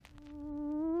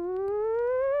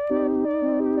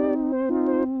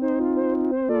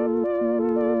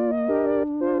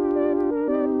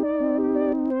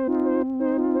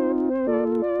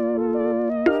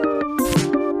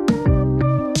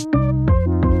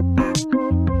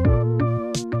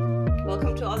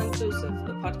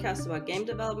podcast about game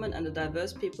development and the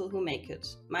diverse people who make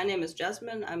it. My name is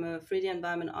Jasmine. I'm a 3D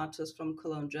environment artist from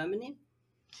Cologne, Germany.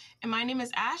 And my name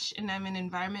is Ash, and I'm an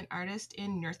environment artist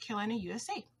in North Carolina,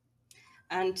 USA.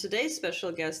 And today's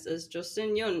special guest is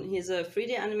Justin Yun. He's a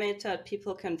 3D animator at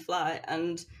People Can Fly.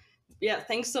 And yeah,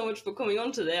 thanks so much for coming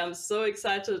on today. I'm so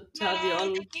excited to have you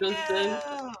on, Justin.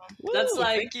 That's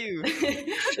like, thank you.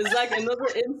 It's like another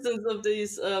instance of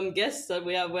these guests that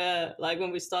we have where, like,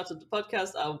 when we started the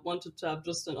podcast, I wanted to have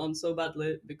Justin on so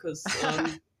badly because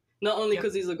not only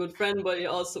because he's a good friend, but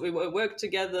we work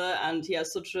together, and he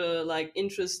has such a like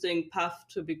interesting path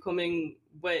to becoming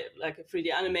like a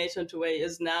 3D animator to where he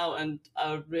is now. And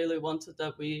I really wanted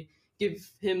that we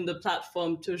give him the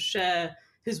platform to share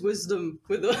his wisdom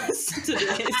with us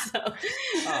today. So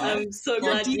I'm so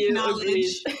glad you agreed.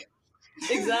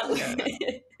 Exactly.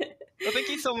 Well, thank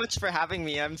you so much for having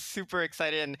me. I'm super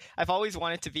excited, and I've always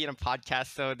wanted to be in a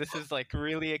podcast, so this is like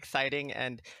really exciting.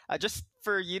 And just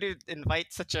for you to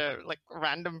invite such a like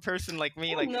random person like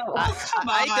me, like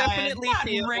I definitely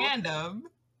feel random.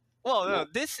 Well, no,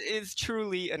 this is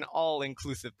truly an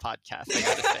all-inclusive podcast, I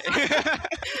gotta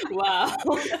say. Wow.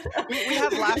 We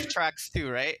have laugh tracks too,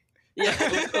 right? Yeah,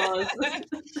 of course.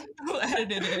 We'll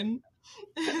edit it in.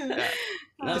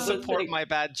 To support my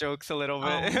bad jokes a little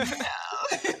bit. No.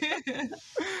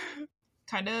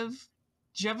 Kind of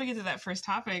jumping into that first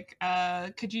topic,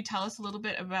 could you tell us a little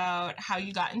bit about how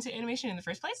you got into animation in the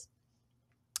first place?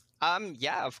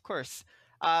 Yeah, of course.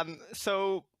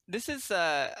 So this is,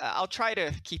 I'll try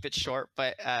to keep it short,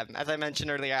 but as I mentioned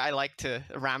earlier, I like to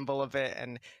ramble a bit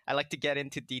and I like to get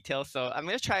into detail. So I'm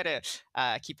going to try to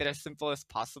keep it as simple as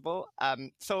possible.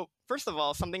 So first of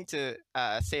all, something to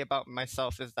say about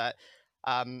myself is that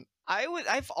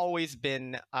I've always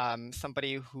been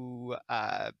somebody who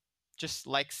just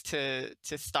likes to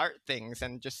start things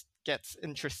and just gets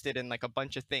interested in like a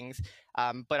bunch of things.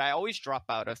 But I always drop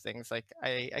out of things. Like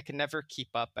I can never keep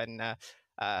up, and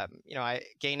I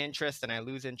gain interest and I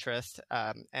lose interest.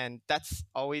 And that's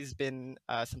always been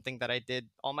something that I did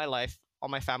all my life. All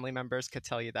my family members could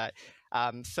tell you that.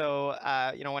 So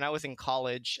when I was in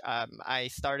college, I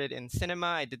started in cinema.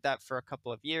 I did that for a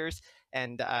couple of years,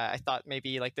 and I thought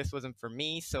maybe like this wasn't for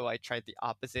me. So I tried the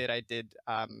opposite. I did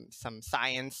some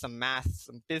science, some math,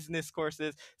 some business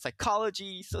courses,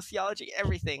 psychology, sociology,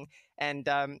 everything. And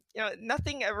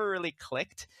nothing ever really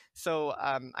clicked. So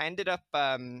I ended up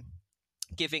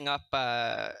giving up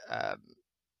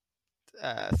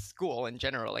school in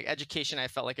general, like education. I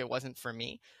felt like it wasn't for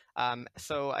me.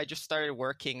 So I just started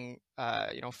working,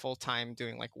 full time,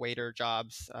 doing like waiter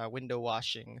jobs, window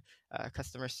washing,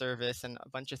 customer service, and a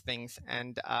bunch of things.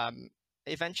 And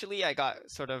eventually, I got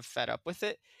sort of fed up with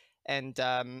it. And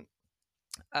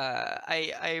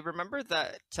I remember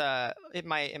that in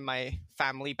my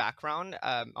family background,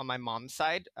 on my mom's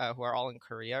side, who are all in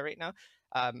Korea right now,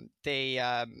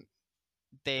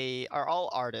 they are all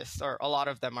artists, or a lot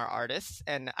of them are artists,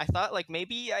 and I thought like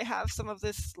maybe I have some of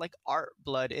this like art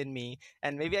blood in me,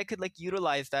 and maybe I could like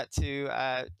utilize that to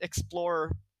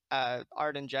explore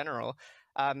art in general.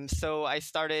 So I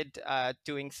started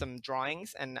doing some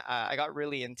drawings, and I got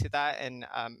really into that. And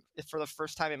for the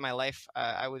first time in my life,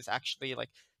 I was actually like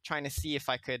trying to see if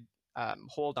I could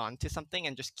hold on to something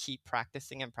and just keep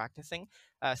practicing and practicing.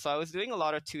 So I was doing a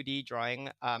lot of 2D drawing.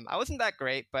 I wasn't that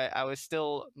great, but I was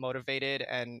still motivated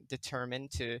and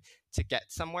determined to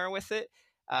get somewhere with it.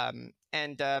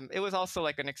 And it was also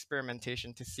like an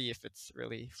experimentation to see if it's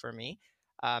really for me.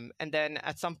 And then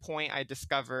at some point I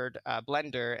discovered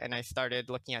Blender, and I started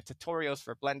looking at tutorials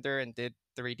for Blender and did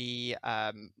 3D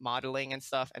modeling and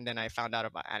stuff. And then I found out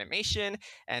about animation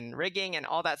and rigging and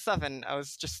all that stuff, and I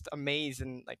was just amazed,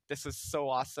 and like this was so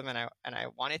awesome, and I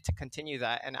wanted to continue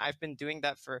that. And I've been doing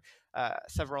that for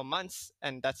several months,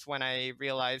 and that's when I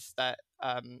realized that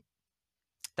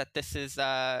this is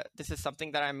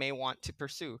something that I may want to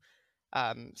pursue.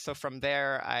 So from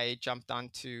there I jumped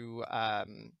onto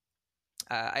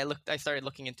I started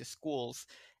looking into schools,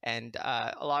 and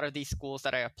a lot of these schools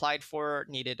that I applied for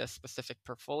needed a specific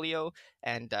portfolio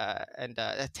and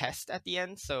a test at the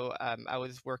end. So I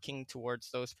was working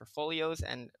towards those portfolios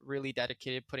and really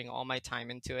dedicated, putting all my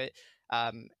time into it.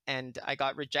 And I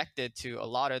got rejected to a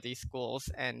lot of these schools,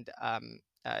 and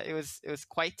it was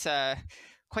quite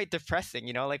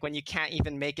depressing, like when you can't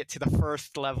even make it to the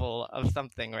first level of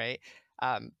something, right?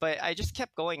 But I just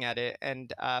kept going at it,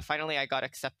 and finally I got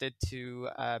accepted to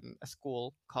a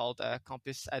school called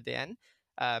Campus ADN,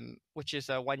 which is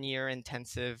a 1-year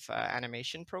intensive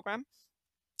animation program,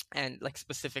 and like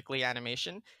specifically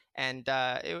animation. And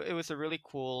it was a really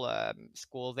cool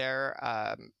school there.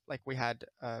 Like we had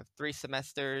 3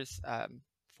 semesters,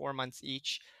 4 months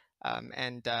each.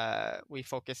 and we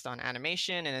focused on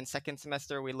animation. And then second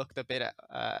semester, we looked a bit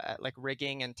at like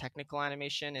rigging and technical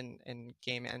animation in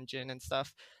game engine and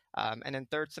stuff. And then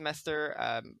third semester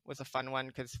was a fun one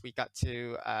because we got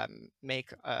to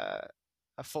make a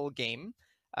full game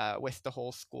with the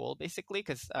whole school, basically.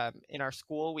 Because in our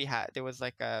school, there was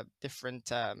like a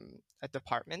different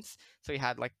departments. So we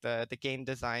had like the game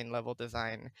design, level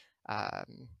design,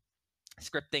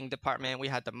 scripting department. We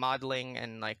had the modeling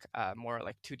and like more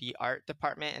like 2D art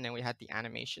department, and then we had the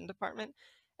animation department.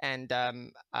 And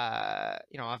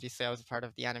you know, obviously, I was a part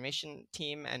of the animation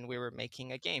team, and we were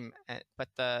making a game. But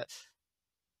the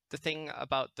thing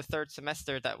about the third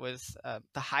semester that was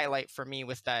the highlight for me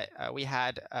was that we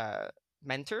had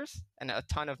mentors, and a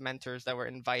ton of mentors that were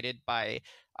invited by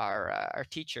our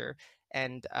teacher.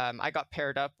 And I got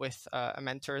paired up with a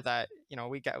mentor that, you know,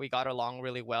 we got along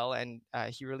really well, and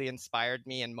he really inspired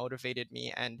me and motivated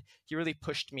me, and he really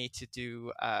pushed me to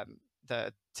do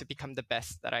to become the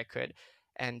best that I could.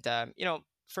 And you know,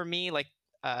 for me, like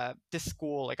this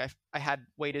school, like I had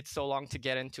waited so long to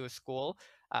get into a school,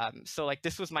 so like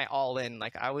this was my all in.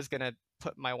 Like I was gonna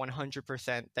put my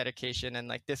 100% dedication, and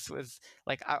like this was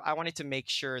like I wanted to make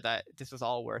sure that this was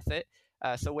all worth it.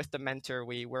 So with the mentor,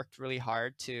 we worked really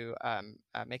hard to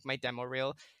make my demo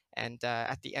reel, and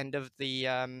at the end of the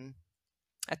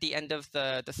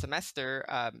semester,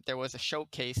 there was a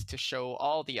showcase to show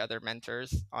all the other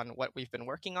mentors on what we've been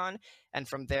working on. And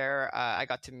from there, I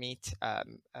got to meet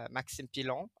Maxime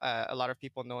Pilon. A lot of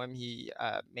people know him. He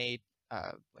made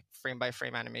like frame by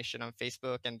frame animation on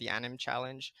Facebook and the Anim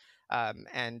Challenge.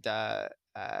 And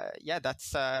yeah,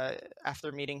 that's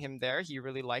after meeting him there, he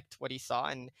really liked what he saw,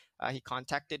 and he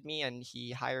contacted me, and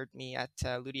he hired me at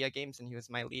Ludia Games, and he was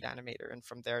my lead animator. And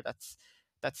from there,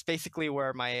 that's basically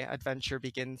where my adventure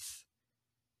begins.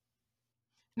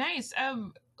 Nice.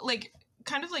 Like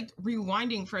kind of like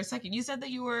rewinding for a second. You said that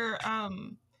you were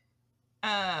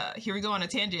here we go on a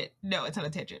tangent. No, it's not a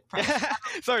tangent.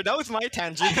 Sorry, that was my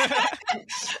tangent.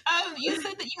 You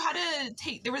said that you had to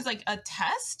take, there was like a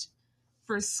test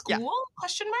for school? Yeah.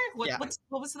 Question mark?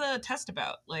 What was the test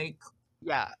about? Like,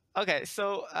 yeah. Okay.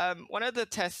 So one of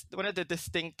the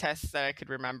distinct tests that I could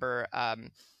remember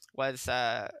was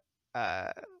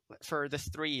for this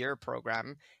 3-year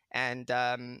program, and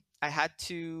I had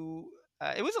to.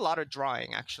 It was a lot of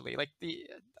drawing, actually. Like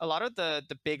a lot of the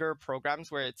bigger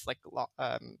programs where it's like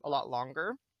a lot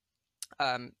longer,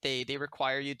 they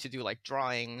require you to do like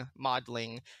drawing,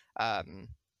 modeling,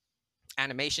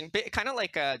 animation, kind of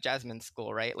like a Jasmine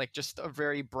School, right? Like just a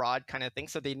very broad kind of thing.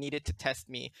 So they needed to test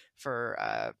me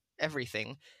for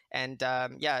everything. And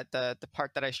yeah, the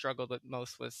part that I struggled with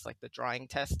most was like the drawing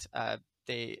test. I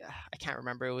can't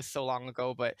remember, it was so long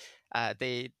ago, but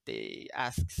they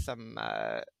asked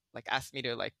asked me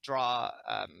to like draw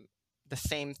the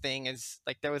same thing as,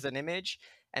 like, there was an image,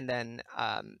 and then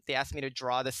they asked me to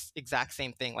draw this exact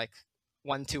same thing, like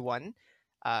 1-to-1.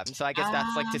 So I guess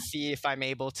that's like to see if I'm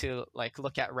able to like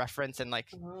look at reference and like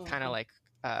kind of like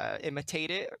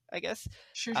imitate it, I guess.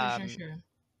 Sure.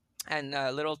 And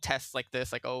little tests like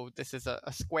this, like, oh, this is a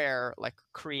square, like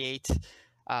create,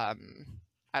 I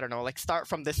don't know, like start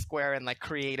from this square and like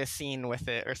create a scene with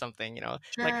it or something, you know.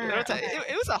 Sure, like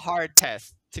it was a hard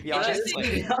test, to be honest.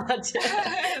 Really hard.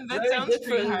 That sounds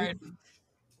pretty hard.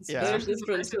 It's very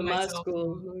different to my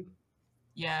school.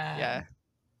 Yeah.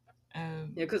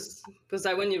 Because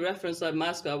like when you reference like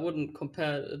my school, I wouldn't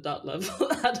compare that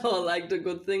level at all. Like the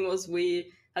good thing was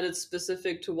we had it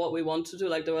specific to what we want to do.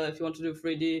 Like, if you want to do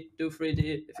 3D, do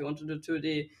 3D. If you want to do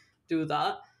 2D, do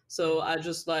that. So I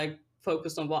just like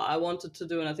focused on what I wanted to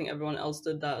do, and I think everyone else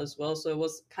did that as well. So it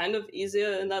was kind of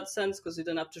easier in that sense because you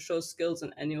didn't have to show skills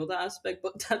in any other aspect.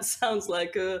 But that sounds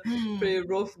like a pretty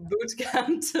rough boot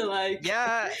camp to like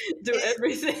do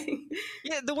everything.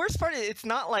 Yeah, the worst part is it's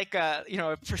not like a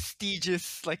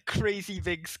prestigious, like crazy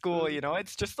big school.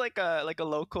 It's just like a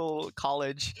local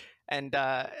college. And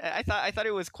I thought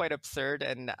it was quite absurd.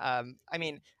 And I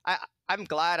mean, I'm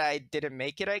glad I didn't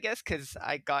make it, I guess, because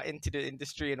I got into the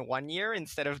industry in 1 year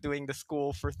instead of doing the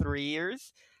school for 3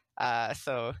 years.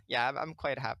 So yeah, I'm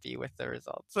quite happy with the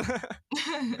results.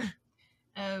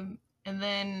 And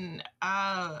then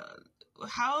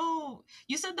how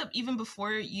you said that even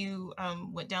before you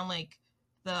went down like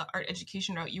the art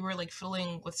education route, you were like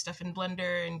fiddling with stuff in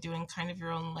Blender and doing kind of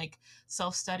your own like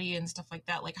self-study and stuff like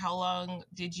that. Like, how long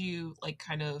did you like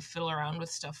kind of fiddle around with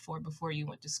stuff for before you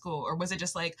went to school? Or was it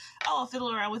just like, oh, I'll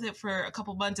fiddle around with it for a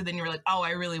couple months and then you were like, oh,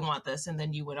 I really want this, and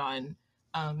then you went on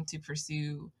to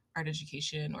pursue art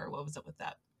education? Or what was up with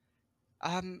that?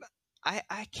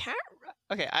 I can't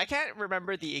okay, I can't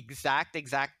remember the exact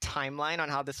timeline on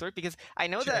how this worked, because I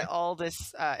know Sure. that all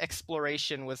this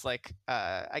exploration was like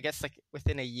I guess like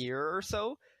within a year or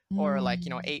so, or like, you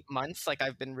know, Mm. 8 months. Like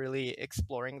I've been really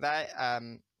exploring that.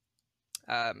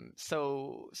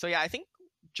 So yeah, I think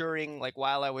during like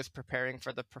while I was preparing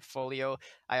for the portfolio,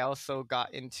 I also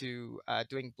got into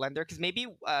doing Blender, because maybe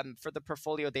for the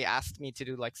portfolio they asked me to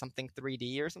do like something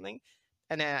 3D or something,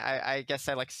 and then I guess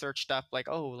I like searched up like,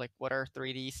 oh, like what are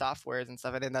 3D softwares and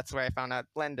stuff, and then that's where I found out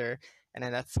Blender, and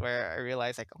then that's where I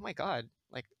realized like, oh my god,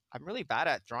 like I'm really bad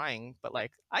at drawing, but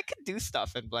like I could do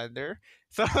stuff in Blender,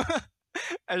 so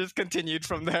I just continued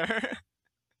from there.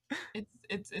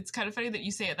 It's kind of funny that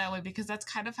you say it that way, because that's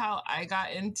kind of how I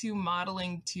got into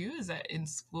modeling too. Is that in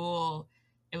school,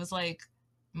 it was like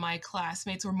my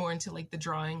classmates were more into like the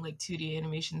drawing, like 2D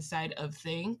animation side of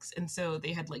things, and so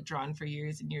they had like drawn for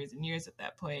years and years and years at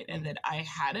that point, and then I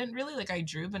hadn't really, like I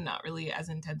drew, but not really as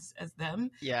intense as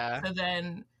them. Yeah. So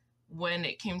then when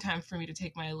it came time for me to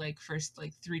take my like first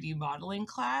like 3D modeling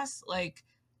class, like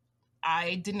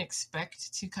I didn't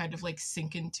expect to kind of like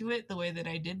sink into it the way that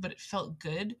I did, but it felt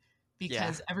good Yeah.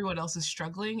 because everyone else was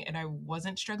struggling and I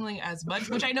wasn't struggling as much,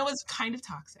 which I know is kind of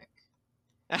toxic.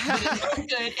 But it felt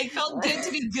good. It felt good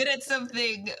to be good at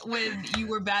something when you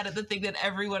were bad at the thing that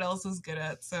everyone else was good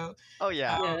at. So, Oh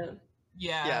yeah.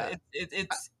 yeah,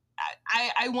 it's.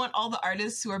 I want all the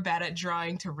artists who are bad at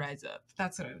drawing to rise up.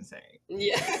 That's what I'm saying.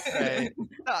 Yeah. Right.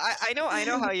 No, I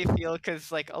know how you feel,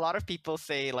 because like a lot of people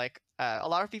say like a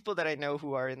lot of people that I know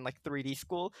who are in like 3D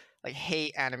school like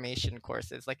hate animation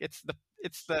courses. Like it's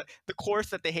the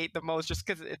course that they hate the most, just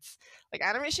because it's like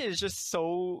animation is just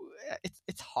so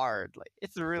it's hard. Like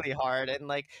it's really hard, and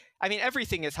like I mean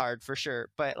everything is hard for sure,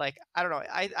 but like I don't know.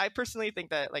 I personally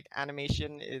think that like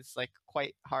animation is like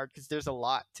quite hard because there's a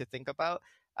lot to think about.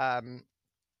 Um,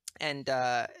 and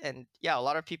yeah, a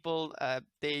lot of people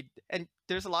they and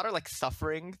there's a lot of like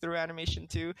suffering through animation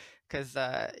too, because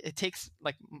it takes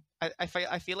like I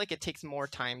feel like it takes more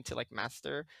time to like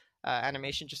master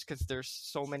animation, just because there's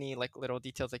so many like little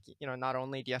details. Like, you know, not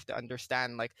only do you have to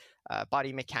understand like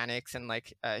body mechanics and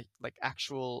like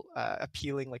actual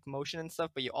appealing like motion and stuff,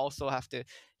 but you also have to,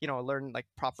 you know, learn like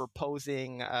proper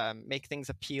posing, make things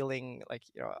appealing, like,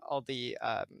 you know, all the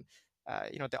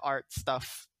you know, the art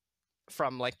stuff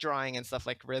from like drawing and stuff,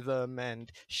 like rhythm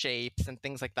and shapes and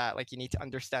things like that. Like you need to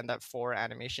understand that for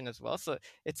animation as well. So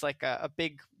it's like a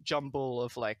big jumble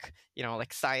of like, you know,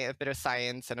 like science, a bit of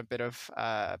science and a bit of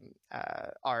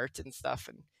art and stuff,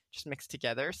 and just mixed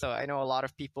together. So I know a lot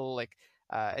of people like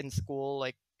in school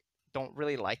like don't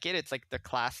really like it. It's like the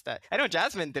class that I know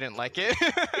Jasmine didn't like it.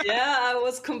 Yeah, I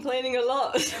was complaining a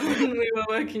lot when we were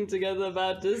working together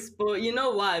about this, but you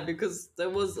know why? Because there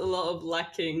was a lot of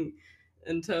lacking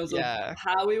in terms of Yeah.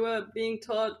 how we were being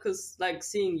taught. Because, like,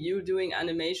 seeing you doing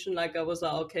animation, like, I was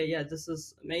like, okay, yeah, this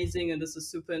is amazing and this is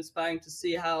super inspiring to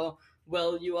see how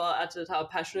well you are at it, how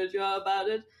passionate you are about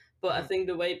it. But I Mhm. think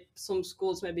the way some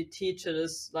schools maybe teach it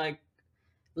is like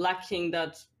lacking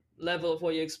that level of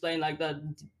what you explained, like that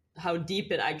how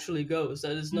deep it actually goes.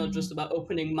 That it's not just about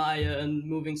opening Maya and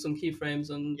moving some keyframes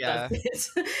and that's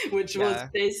Yeah. it, which was Yeah.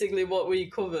 basically what we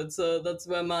covered. So that's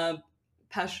where my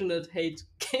passionate hate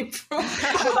came from.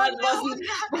 But Oh, that no, wasn't.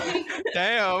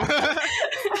 Damn.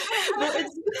 but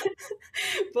it's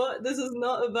but this is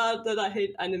not about that I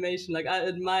hate animation. Like I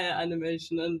admire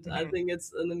animation, and I Mhm. think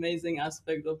it's an amazing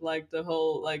aspect of like the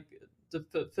whole like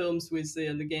the films we see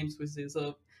and the games we see.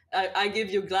 So I give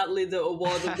you gladly the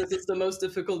award of this is the most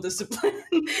difficult discipline.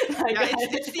 Like Yeah,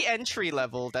 it's the entry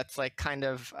level that's like kind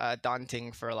of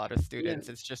daunting for a lot of yeah. students.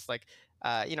 It's just like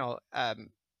you know,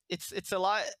 it's a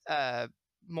lot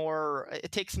more.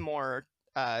 It takes more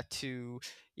to,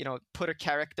 you know, put a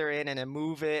character in and then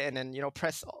move it and then, you know,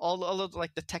 press all of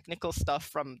like the technical stuff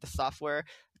from the software,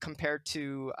 compared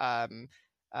to uh,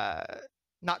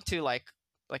 not to like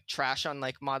trash on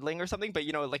like modeling or something, but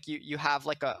you know, like you have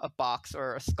like a box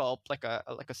or a sculpt, like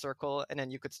a circle, and then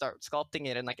you could start sculpting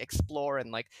it and like explore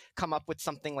and like come up with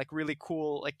something like really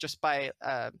cool, like just by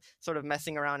sort of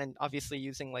messing around and obviously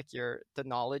using like the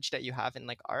knowledge that you have in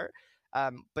like art.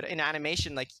 But in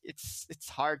animation, like it's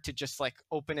hard to just like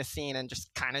open a scene and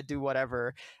just kind of do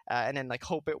whatever, and then like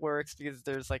hope it works, because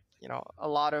there's like, you know, a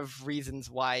lot of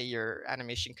reasons why your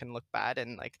animation can look bad,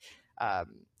 and like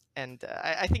um,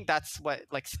 I think that's what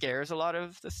like scares a lot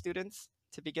of the students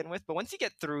to begin with. But once you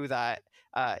get through that,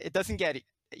 it doesn't get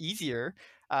easier.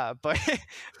 But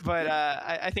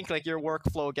I think like your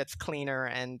workflow gets cleaner,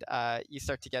 and you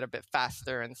start to get a bit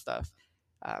faster and stuff.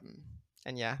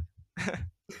 And yeah.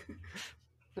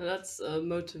 That's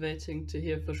motivating to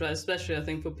hear for sure, especially I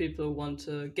think for people who want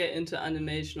to get into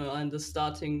animation or are in the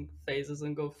starting phases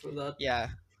and go through that Yeah,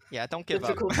 yeah, don't give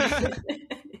up. difficult.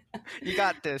 You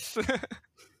got this.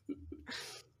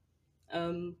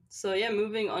 So yeah,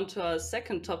 moving on to our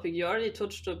second topic, you already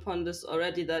touched upon this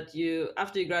already, that you,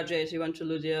 after you graduated, you went to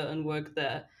Ludia and worked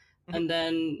there, Mhm. and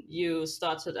then you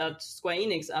started at Square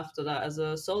Enix after that as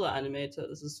a solo animator.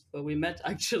 This is where we met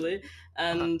actually,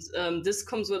 Uh-huh. and this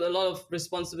comes with a lot of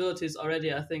responsibilities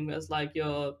already. I think as like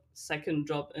your second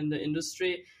job in the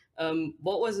industry.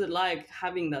 What was it like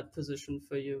having that position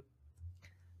for you?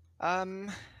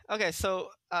 Um, okay,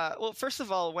 so well, first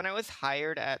of all, when I was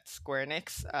hired at Square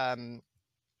Enix,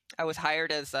 I was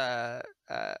hired as a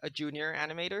junior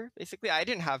animator. Basically, I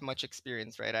didn't have much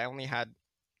experience, right? I only had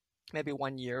maybe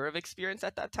 1 year of experience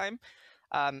at that time.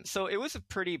 So it was a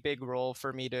pretty big role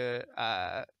for me to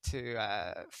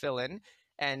fill in,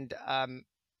 and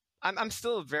I'm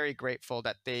still very grateful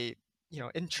that they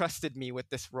entrusted me with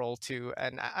this role too.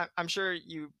 And I'm sure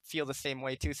you feel the same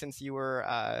way too, since you were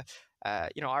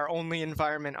our only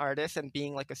environment artist, and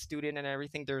being like a student and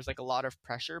everything. There's like a lot of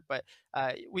pressure, but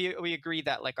we agree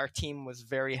that like our team was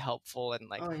very helpful and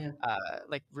Oh yeah.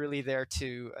 like really there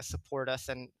to support us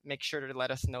and make sure to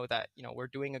let us know that we're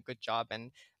doing a good job,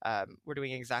 and we're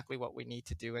doing exactly what we need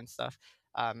to do and stuff.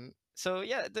 So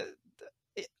yeah,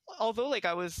 it, although like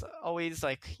I was always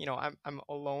like I'm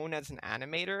alone as an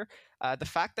animator, the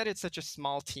fact that it's such a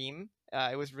small team,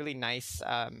 it was really nice.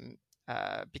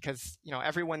 Because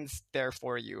everyone's there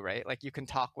for you, right? Like you can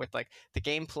talk with like the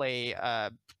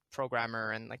gameplay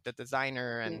programmer and like the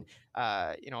designer Yeah. and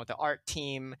the art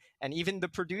team and even the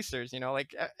producers.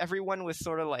 Like everyone was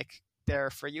sort of like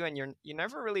there for you, and you're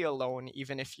never really alone,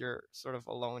 even if you're sort of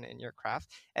alone in your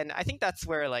craft. And I think that's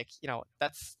where like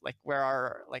that's like where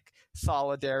our like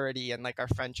solidarity and like our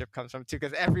friendship comes from too,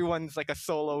 because everyone's like a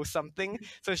solo something.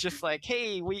 So it's just like,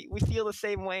 hey, we feel the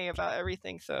same way about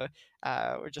everything. So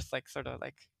we're just like sort of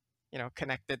like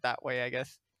connected that way, I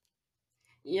guess.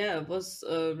 Yeah, it was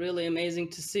really amazing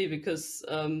to see because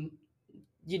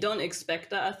you don't expect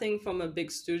that, I think, from a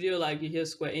big studio. Like you hear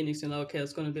Square Enix, you're like, okay,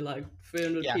 it's going to be like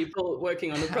 300 Yeah. people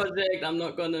working on a project. I'm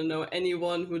not going to know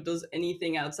anyone who does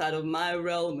anything outside of my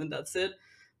realm, and that's it.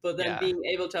 But then Yeah. being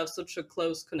able to have such a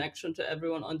close connection to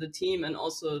everyone on the team and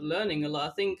also learning a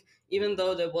lot. I think even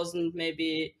though there wasn't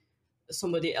maybe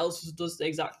somebody else who does the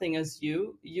exact thing as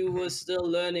you were Mhm. still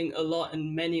learning a lot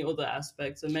in many other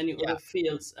aspects and many Yeah. other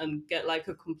fields, and get like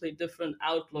a complete different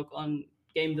outlook on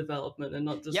game development and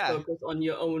not just Yeah. focus on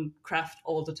your own craft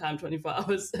all the time, 24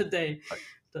 hours a day. Uh,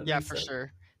 That yeah, makes for sense.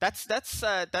 sure. That's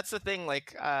the thing,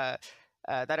 like that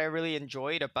I really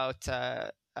enjoyed about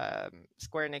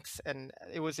Square Enix, and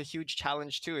it was a huge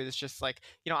challenge too. It's just like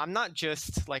I'm not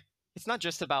just like it's not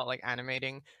just about like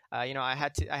animating. I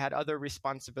had other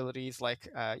responsibilities like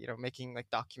making like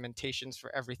documentations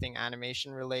for everything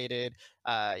animation related.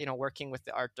 Working with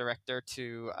the art director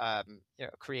to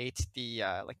create the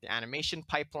like the animation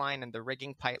pipeline and the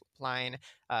rigging pipeline,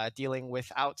 dealing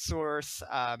with outsource,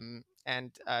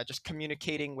 and just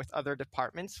communicating with other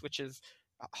departments, which is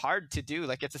hard to do.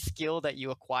 Like it's a skill that you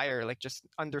acquire, like just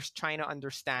trying to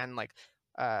understand like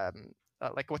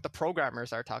what the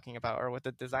programmers are talking about or what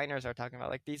the designers are talking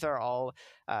about. Like these are all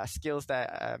skills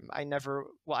that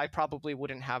I probably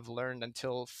wouldn't have learned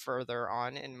until further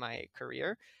on in my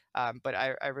career. But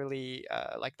I really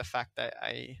like the fact that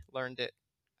I learned it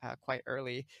quite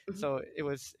early. Mhm. So it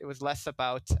was less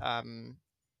about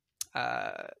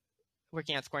uh,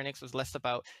 working at Square Enix was less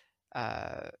about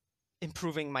uh,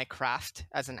 improving my craft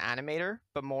as an animator,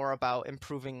 but more about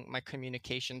improving my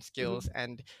communication skills Mhm.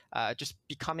 and just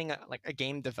becoming like a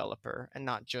game developer and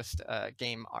not just a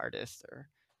game artist. Or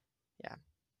yeah.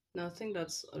 No, I think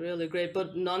that's really great.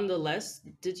 But nonetheless,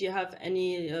 did you have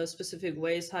any specific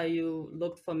ways how you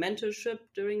looked for mentorship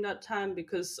during that time?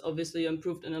 Because obviously you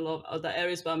improved in a lot of other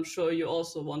areas, but I'm sure you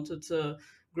also wanted to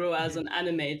grow as Mhm. an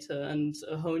animator and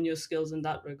hone your skills in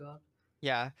that regard.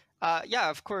 Yeah. Yeah,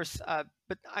 of course.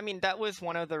 But I mean, that was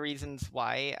one of the reasons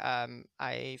why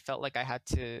I felt like I had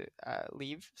to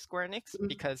leave Square Enix, Mhm.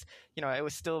 because it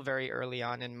was still very early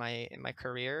on in my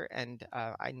career, and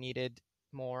I needed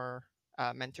more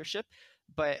mentorship.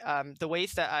 But the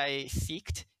ways that I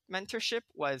seeked mentorship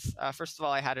was, first of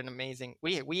all, we had an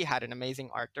amazing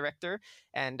art director,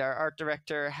 and our art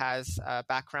director has a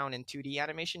background in 2D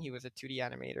animation. He was a 2D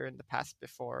animator in the past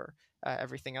before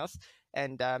everything else,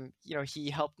 and he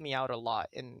helped me out a lot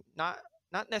in not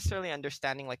not necessarily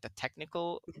understanding like the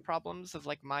technical problems of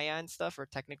like Maya and stuff, or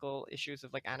technical issues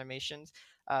of like animations,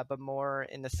 but more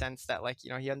in the sense that like,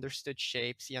 he understood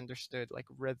shapes, he understood like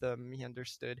rhythm, he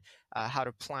understood how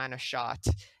to plan a shot,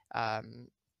 um,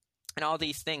 and all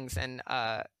these things, and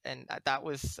that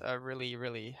was a really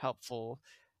really helpful.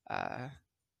 Uh,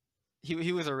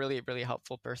 he was a really really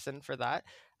helpful person for that.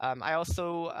 I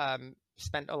also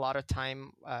spent a lot of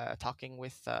time talking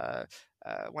with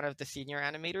one of the senior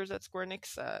animators at Square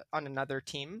Enix on another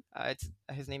team.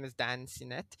 His name is Dan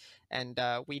Sinet, and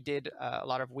we did a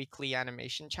lot of weekly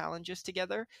animation challenges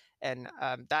together, and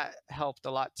that helped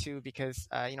a lot too, because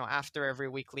after every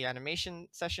weekly animation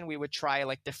session, we would try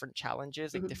like different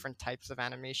challenges, like Mhm. different types of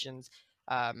animations,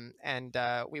 and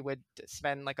we would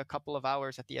spend like a couple of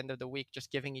hours at the end of the week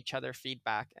just giving each other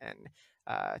feedback, and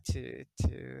to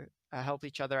help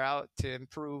each other out to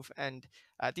improve. And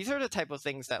these are the type of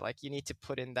things that like you need to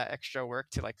put in that extra work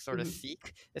to like sort of Mhm.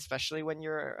 seek, especially when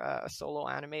you're a solo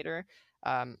animator.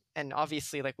 And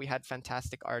obviously, like we had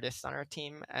fantastic artists on our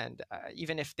team, and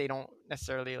even if they don't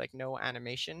necessarily like know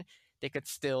animation, they could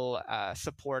still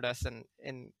support us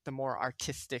in the more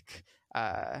artistic,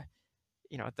 the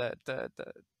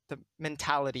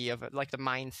mentality of it, like the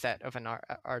mindset of an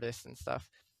artist and stuff.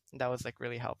 And that was like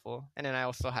really helpful. And then I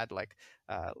also had like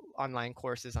online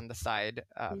courses on the side.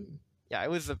 Yeah, it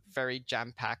was a very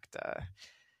jam-packed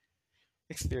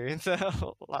experience,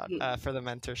 a lot Mhm. for the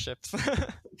mentorships.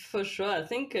 For sure. I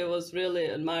think it was really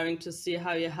admiring to see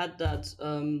how you had that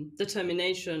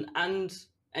determination and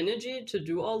energy to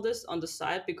do all this on the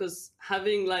side, because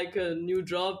having like a new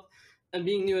job and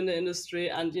being new in the industry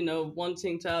and,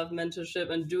 wanting to have mentorship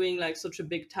and doing like such a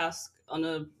big task on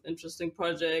a interesting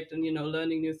project and,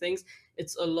 learning new things,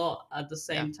 it's a lot at the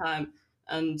Yeah. same time.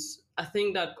 And I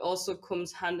think that also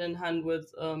comes hand in hand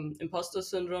with imposter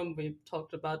syndrome. We've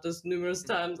talked about this numerous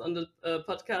times on the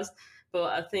podcast,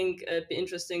 but I think it'd be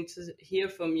interesting to hear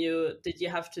from you. Did you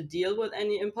have to deal with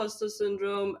any imposter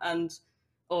syndrome,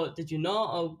 or did you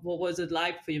not, or what was it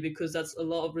like for you? Because that's a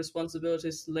lot of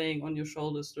responsibilities laying on your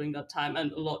shoulders during that time,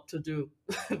 and a lot to do,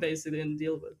 basically, and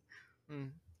deal with.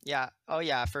 Mm. Yeah. Oh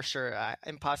yeah, for sure.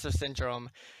 Imposter syndrome.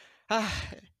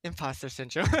 Ah, imposter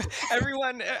syndrome.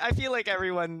 Everyone, I feel like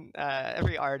everyone,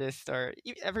 every artist or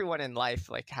everyone in life,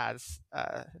 like has,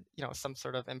 some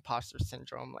sort of imposter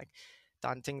syndrome, like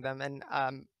daunting them. And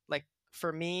like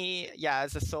for me, yeah,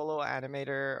 as a solo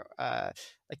animator,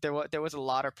 like there was a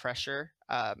lot of pressure,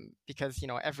 because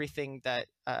everything that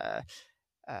um,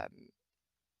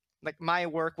 like my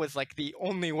work was like the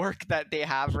only work that they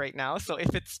have right now. So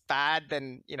if it's bad,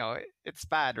 then it's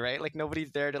bad, right? Like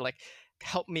nobody's there to like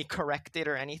help me correct it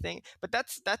or anything. But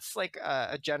that's like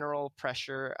a general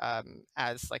pressure,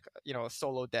 as like a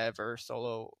solo dev or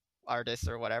solo artist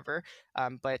or whatever.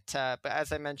 But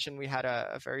as I mentioned, we had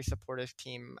a very supportive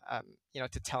team,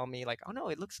 to tell me like, oh no,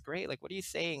 it looks great, like what are you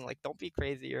saying, like don't be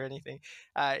crazy or anything,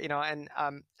 and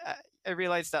I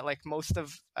realized that like most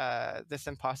of this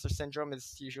imposter syndrome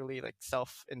is usually like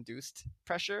self-induced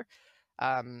pressure,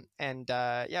 and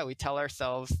yeah, we tell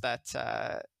ourselves that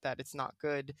it's not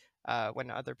good when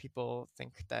other people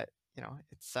think that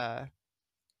it's not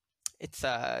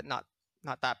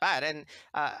that bad. And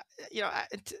uh,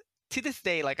 to this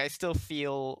day, like I still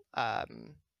feel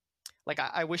like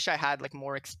I wish I had like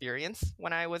more experience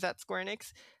when I was at Square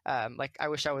Enix. Like I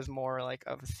wish I was more like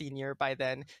of a senior by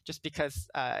then, just because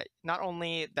not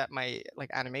only that my like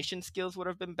animation skills would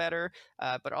have been better,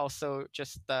 but also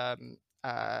just like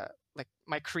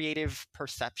my creative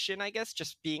perception, I guess,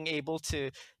 just being able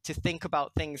to think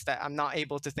about things that I'm not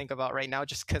able to think about right now,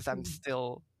 just because I'm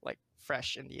still like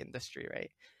fresh in the industry,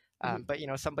 right? Mhm. But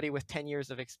somebody with 10 years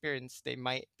of experience, they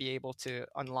might be able to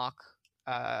unlock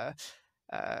uh,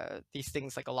 these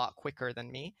things like a lot quicker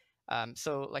than me.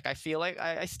 So like I feel like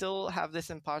I still have this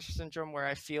imposter syndrome where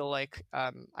I feel like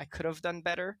I could have done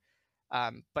better,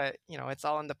 but it's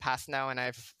all in the past now, and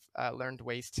I've learned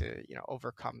ways to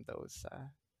overcome those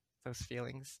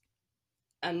feelings.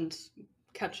 And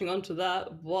catching on to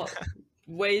that, what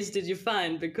ways did you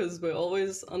find? Because we're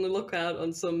always on the lookout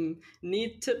on some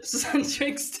neat tips and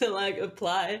tricks to like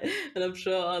apply, and I'm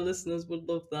sure our listeners would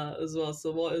love that as well.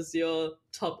 So what is your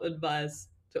top advice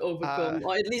to Uh, overcome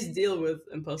or at least deal with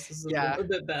imposter syndrome yeah, a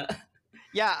bit better?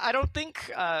 yeah. I don't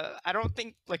think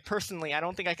like personally, I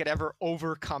don't think I could ever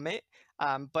overcome it.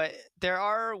 But there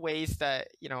are ways that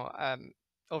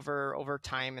over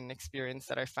time and experience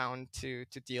that I found to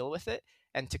deal with it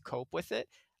and to cope with it.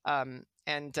 And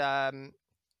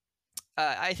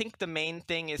I think the main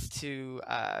thing is to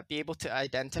be able to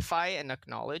identify and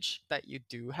acknowledge that you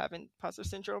do have imposter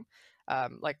syndrome.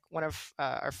 like one of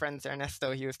our friends,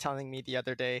 Ernesto, he was telling me the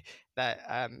other day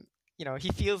that he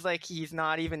feels like he's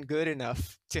not even good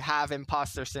enough to have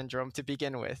imposter syndrome to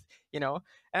begin with,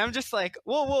 and I'm just like,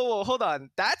 whoa, whoa, whoa, hold on,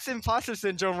 that's imposter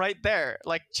syndrome right there.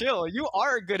 Like, chill, you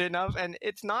are good enough, and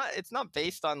it's not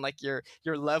based on like your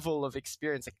level of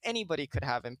experience. Like, anybody could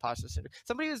have imposter syndrome.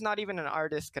 Somebody who's not even an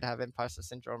artist could have imposter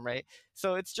syndrome, right?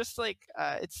 So it's just like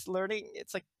it's learning,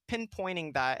 it's like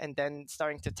pinpointing that, and then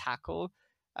starting to tackle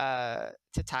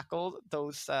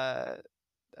those uh,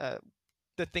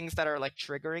 the things that are like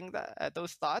triggering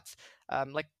those thoughts.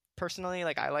 Like, personally,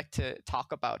 like, I like to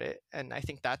talk about it, and I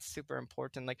think that's super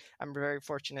important. Like, I'm very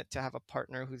fortunate to have a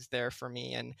partner who's there for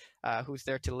me, and who's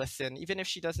there to listen, even if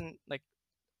she doesn't like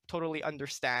totally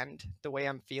understand the way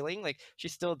I'm feeling. Like,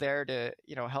 she's still there to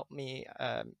help me,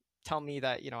 tell me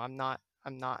that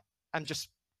I'm just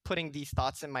putting these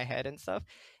thoughts in my head and stuff.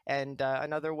 And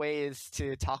another way is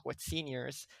to talk with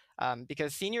seniors,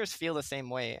 because seniors feel the same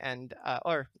way, and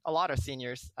or a lot of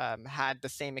seniors had the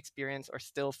same experience or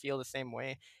still feel the same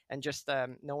way. And just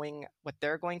knowing what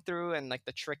they're going through, and like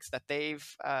the tricks that they've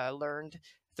learned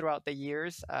throughout the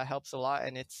years, helps a lot,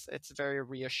 and it's very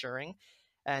reassuring.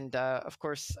 And of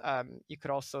course, you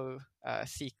could also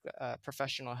seek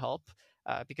professional help,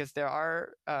 because there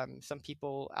are some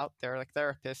people out there, like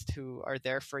therapists, who are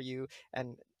there for you.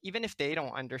 And even if they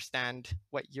don't understand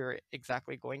what you're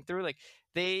exactly going through, like,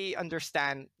 they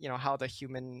understand how the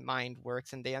human mind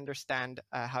works, and they understand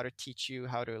how to teach you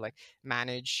how to like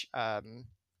manage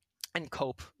and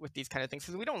cope with these kind of things,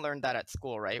 because we don't learn that at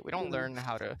school, right? We don't learn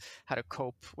how to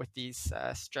cope with these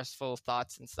stressful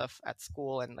thoughts and stuff at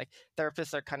school. And like,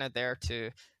 therapists are kind of there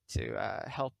to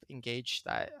help engage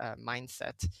that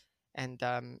mindset. And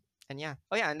yeah,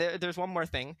 oh yeah, and there's one more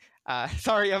thing.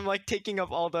 Sorry, I'm like taking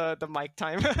up all the mic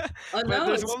time. Oh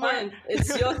no, it's fine.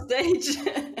 It's your stage.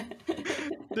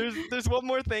 There's one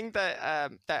more thing that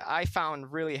I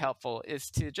found really helpful, is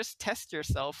to just test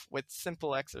yourself with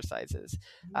simple exercises.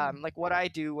 Like, what I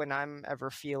do when I'm ever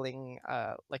feeling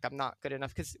like I'm not good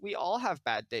enough, because we all have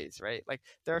bad days, right? Like,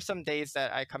 there are some days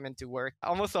that I come into work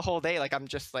almost the whole day, like I'm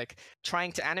just like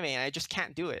trying to animate, and I just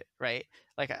can't do it, right?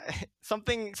 Like,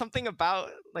 something about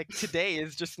like today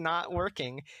is just not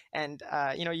working, and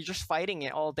you're just fighting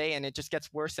it all day, and it just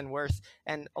gets worse and worse.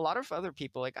 And a lot of other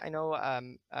people, like, I know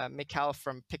Mikhail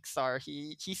from Pixar,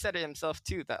 he said it himself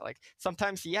too, that like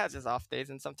sometimes he has his off days,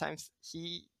 and sometimes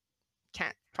he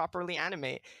can't properly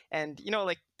animate. And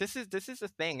like, this is a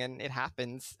thing, and it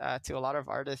happens to a lot of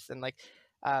artists. And like,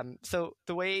 so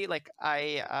the way like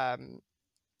I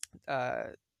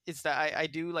is that I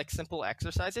do like simple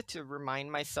exercises to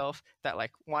remind myself that, like,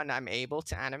 one, I'm able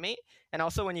to animate. And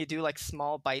also, when you do like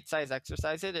small bite-sized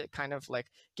exercises, it kind of like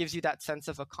gives you that sense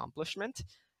of accomplishment.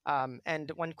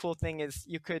 And one cool thing is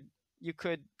you could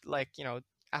like,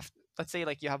 after, let's say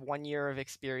like you have 1 year of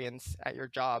experience at your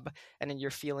job, and then you're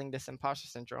feeling this imposter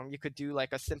syndrome, you could do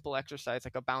like a simple exercise,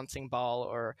 like a bouncing ball,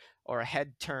 or a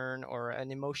head turn, or an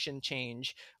emotion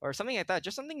change, or something like that.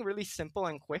 Just something really simple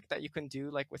and quick that you can do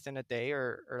like within a day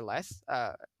or less,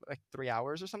 like 3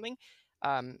 hours or something.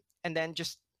 And then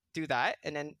just do that,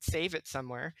 and then save it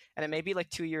somewhere. And then maybe like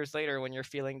 2 years later, when you're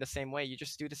feeling the same way, you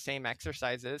just do the same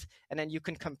exercises, and then you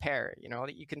can compare.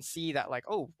 You can see that, like,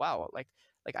 oh wow, like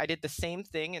I did the same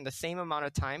thing in the same amount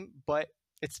of time, but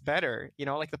it's better.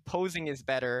 Like, the posing is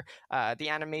better, the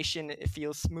animation, it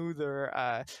feels smoother,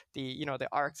 the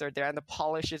arcs are there, and the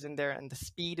polish is in there, and the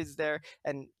speed is there.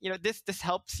 And this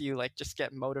helps you like just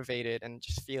get motivated, and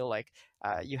just feel like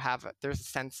there's a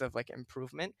sense of like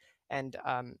improvement. And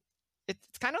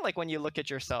it's kind of like when you look at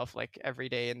yourself like every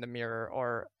day in the mirror.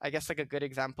 Or I guess like a good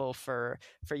example for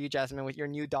you, Jasmine, with your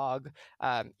new dog,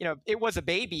 it was a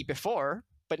baby before,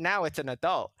 but now it's an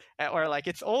adult, or like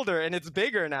it's older and it's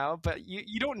bigger now, but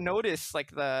you don't notice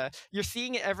like you're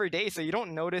seeing it every day, so you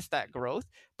don't notice that growth.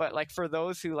 But like, for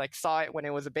those who like saw it when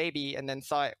it was a baby, and then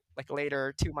saw it like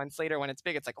later, 2 months later when it's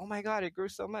big, it's like, oh my God, it grew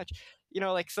so much.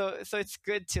 Like, so it's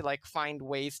good to like find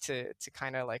ways to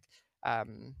kind of like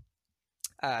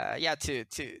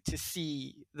to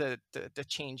see the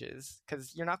changes,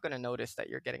 because you're not going to notice that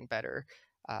you're getting better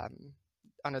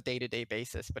on a day-to-day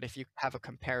basis. But if you have a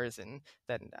comparison,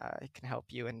 then it can help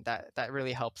you, and that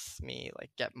really helps me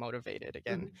like get motivated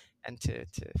again, and to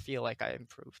feel like I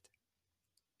improved.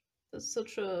 That's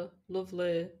such a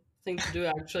lovely thing to do,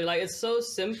 actually. Like, it's so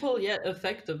simple yet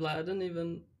effective. Like, I didn't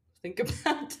even think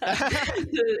about that.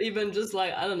 To even just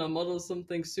like, I don't know, model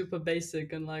something super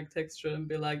basic and like texture, and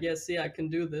be like, yeah, see, I can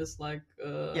do this. Like,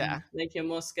 Yeah. make it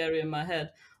more scary in my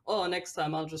head. or next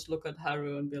time I'll just look at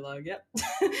Haru and be like, yep,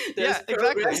 there's Yeah, exactly.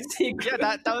 progress Yeah, sequence.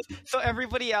 that was so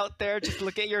everybody out there, just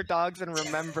look at your dogs and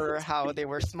remember how they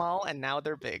were small and now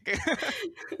they're big.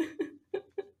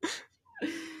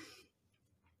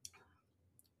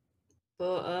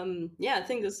 But yeah, I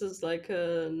think this is like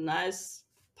a nice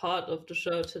part of the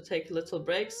show to take a little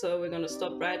break. So we're gonna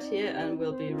stop right here and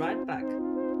we'll be right back.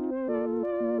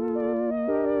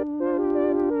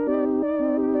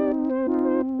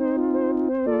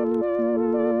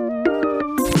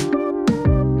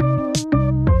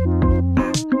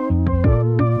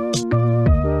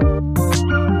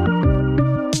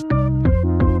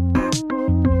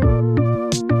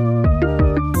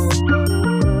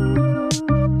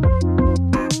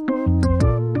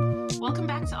 Welcome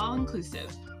back to All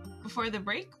Inclusive. Before the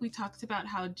break, we talked about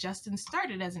how Justin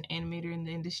started as an animator in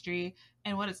the industry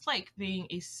and what it's like being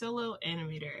a solo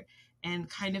animator. And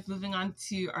kind of moving on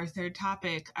to our third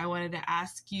topic, I wanted to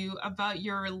ask you about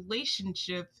your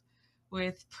relationship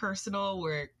with personal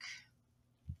work.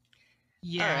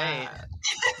 Yeah. All right.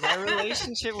 My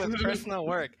relationship with personal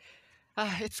work.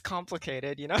 It's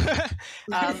complicated, you know.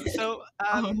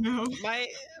 Oh no. My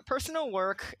personal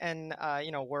work and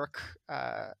work,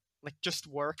 like just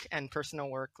work and personal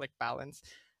work, like balance.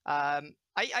 I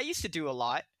used to do a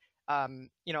lot.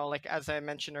 Like as I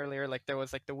mentioned earlier, like there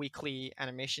was like the weekly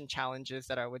animation challenges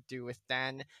that I would do with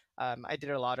Dan. I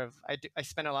did I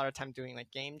spent a lot of time doing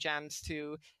like game jams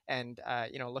too, and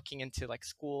looking into like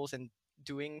schools and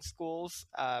doing schools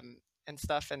and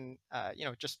stuff, and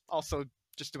just also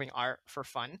just doing art for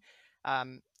fun.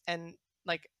 And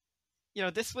like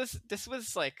this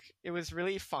was like it was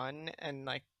really fun and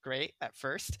like great at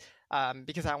first,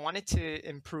 because I wanted to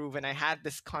improve and I had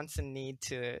this constant need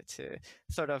to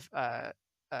sort of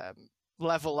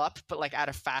level up, but like at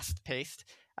a fast pace.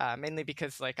 Mainly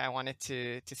because like I wanted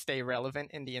to stay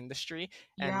relevant in the industry,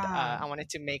 and Yeah. I wanted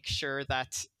to make sure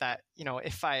that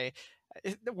if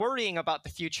worrying about the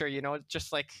future,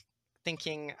 just like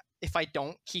thinking if I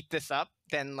don't keep this up,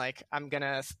 then like I'm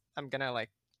gonna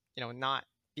like not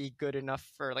be good enough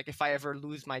for like if I ever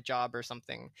lose my job or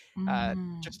something,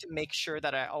 just to make sure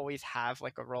that I always have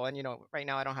like a role. And right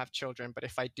now I don't have children, but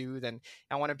if I do, then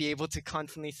I want to be able to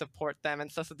constantly support them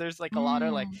and stuff. So there's like a lot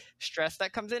of like stress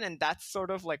that comes in, and that's sort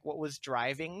of like what was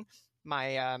driving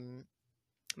my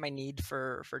my need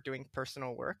for doing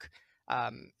personal work.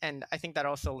 And I think that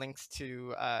also links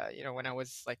to when I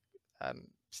was like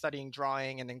studying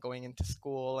drawing and then going into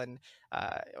school and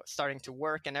starting to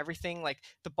work and everything. Like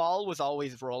the ball was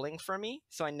always rolling for me,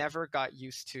 so I never got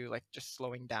used to like just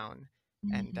slowing down.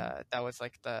 And that was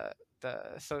like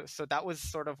so that was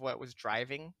sort of what was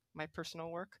driving my personal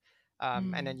work.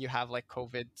 And then you have like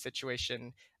COVID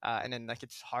situation, and then like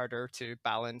it's harder to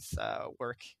balance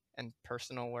work and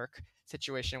personal work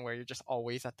situation where you're just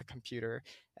always at the computer.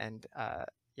 And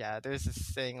yeah, there's this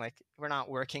saying like we're not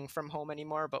working from home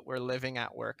anymore, but we're living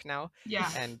at work now. Yeah.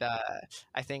 And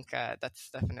I think that's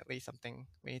definitely something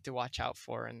we need to watch out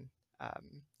for. And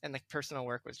like personal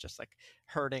work was just like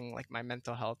hurting like my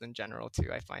mental health in general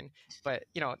too, I find. But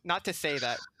not to say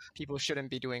that people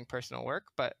shouldn't be doing personal work,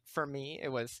 but for me it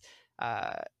was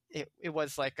it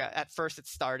was like at first it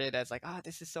started as like,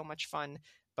 this is so much fun,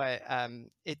 but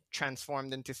it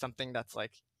transformed into something that's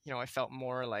like I felt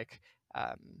more like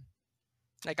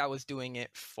I was doing it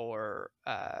for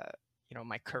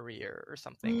my career or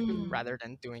something rather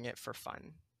than doing it for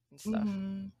fun and stuff.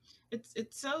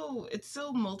 It's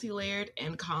so multi-layered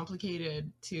and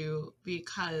complicated too,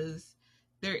 because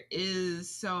there is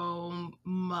so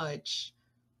much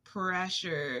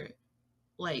pressure,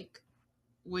 like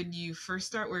when you first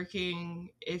start working,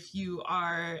 if you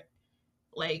are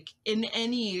like in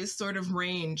any sort of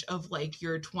range of like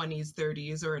your 20s,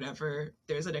 30s or whatever,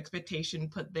 there's an expectation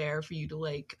put there for you to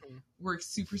like work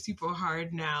super, super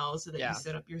hard now so that you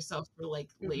set up yourself for like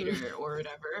later or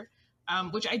whatever.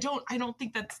 Which I don't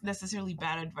think that's necessarily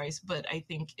bad advice, but I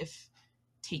think if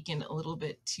taken a little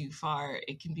bit too far,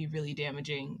 it can be really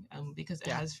damaging, because it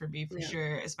has for me for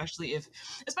sure, especially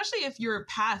if your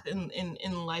path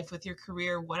in life with your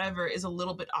career, whatever, is a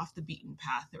little bit off the beaten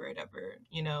path or whatever,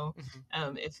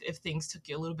 if things took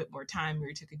you a little bit more time or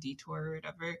you took a detour or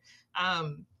whatever.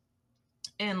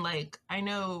 And like, I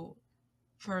know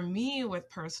for me with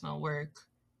personal work,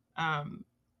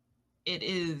 it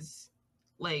is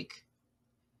like,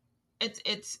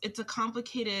 it's a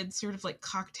complicated sort of like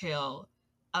cocktail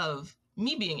of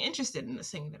me being interested in this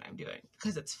thing that I'm doing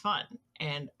because it's fun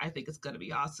and I think it's going to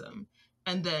be awesome.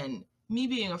 And then me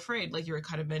being afraid, like you were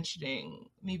kind of mentioning,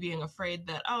 me being afraid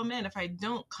that, oh man, if I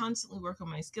don't constantly work on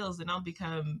my skills, then I'll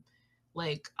become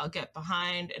like I'll get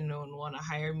behind and no one will want to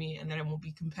hire me, and then I won't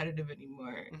be competitive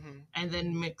anymore. And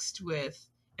then mixed with,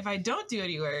 if I don't do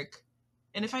any work,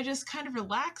 and if I just kind of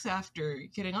relax after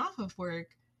getting off of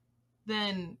work,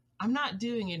 then I'm not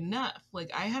doing enough.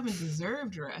 Like, I haven't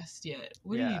deserved rest yet.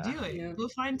 What are you doing? Yeah. Go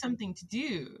find something to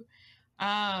do.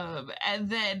 And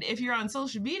then if you're on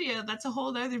social media, that's a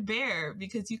whole other bear,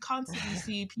 because you constantly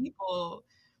see people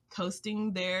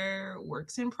posting their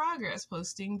works in progress,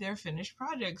 posting their finished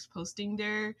projects, posting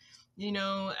their, you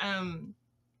know,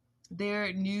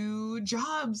 their new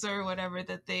jobs or whatever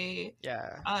that they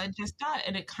just got.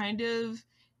 And it kind of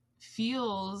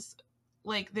feels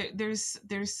like there's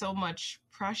so much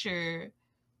pressure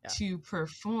to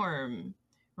perform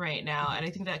right now, and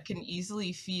I think that can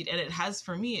easily feed, and it has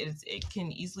for me, it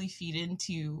can easily feed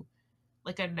into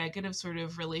like a negative sort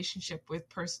of relationship with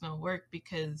personal work,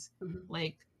 because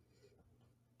like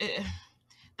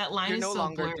that line You're is no so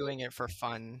longer blurry. doing it for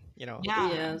fun, you know.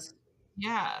 Yes.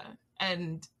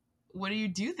 And when you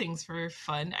do things for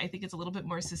fun, I think it's a little bit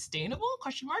more sustainable,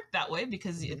 question mark, that way,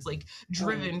 because it's like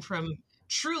driven from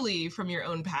truly from your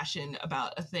own passion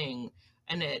about a thing,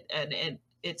 and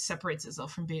it separates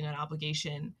itself from being an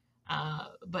obligation.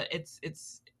 But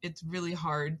it's really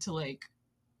hard to, like,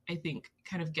 I think,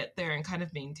 kind of get there and kind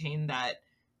of maintain that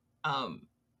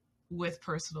with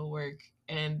personal work.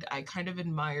 And I kind of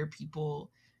admire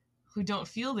people who don't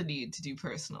feel the need to do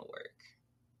personal work.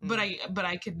 But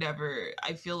I could never.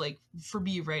 I feel like for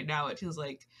me right now, it feels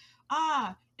like,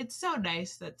 it's so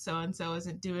nice that so and so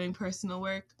isn't doing personal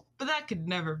work, but that could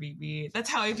never be me. That's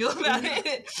how I feel about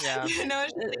it. Yeah. You know,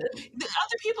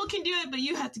 other people can do it, but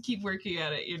you have to keep working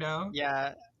at it, you know?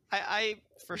 Yeah. I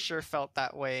for sure felt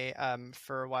that way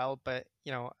for a while, but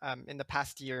you know, in the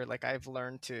past year, like I've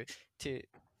learned to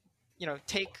you know,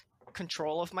 take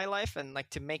control of my life and like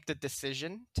to make the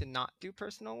decision to not do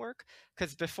personal work,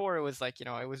 because before it was like, you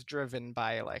know, I was driven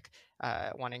by like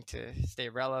wanting to stay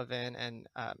relevant and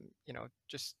you know,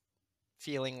 just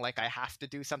feeling like I have to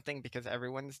do something because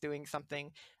everyone's doing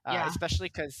something. Especially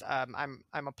because I'm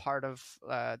a part of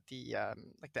the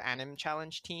like the Anim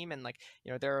Challenge team, and like,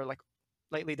 you know, there are like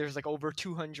lately there's like over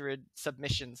 200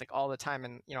 submissions like all the time,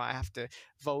 and you know, I have to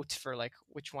vote for like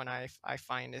which one I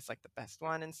find is like the best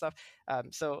one and stuff.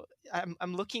 So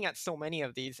I'm looking at so many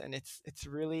of these, and it's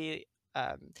really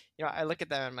you know, I look at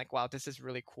them and I'm like, wow, this is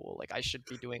really cool. Like I should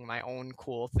be doing my own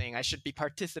cool thing. I should be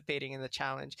participating in the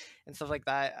challenge and stuff like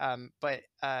that. But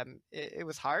it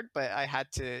was hard, but I had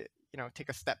to, you know, take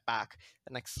a step back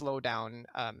and like slow down,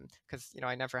 because you know,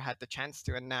 I never had the chance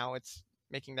to, and now it's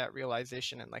making that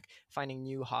realization and like finding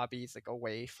new hobbies like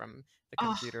away from the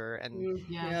computer. And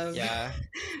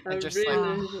and just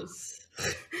really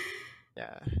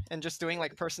yeah, and just doing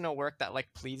like personal work that like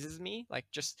pleases me, like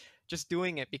just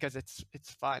doing it because it's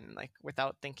fun, like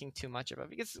without thinking too much about it.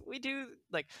 Because we do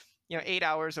like, you know, 8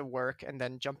 hours of work and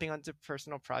then jumping onto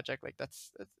personal project, like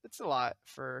it's a lot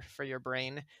for your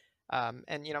brain.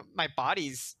 And you know, my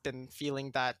body's been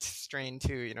feeling that strain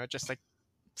too, you know, just like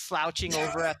slouching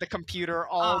over at the computer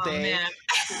all day, Man.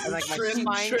 and like my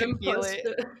spine can feel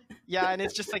it. Yeah, and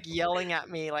it's just like yelling at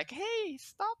me like, hey,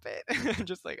 stop it. I'm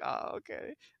just like, oh,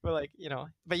 okay. But like, you know,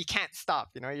 but you can't stop,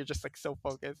 you know, you're just like so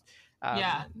focused.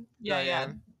 Yeah.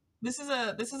 This is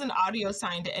an audio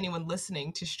sign to anyone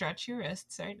listening to stretch your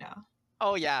wrists right now.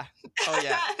 Oh yeah.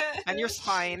 And your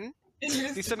spine.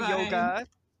 Do some yoga.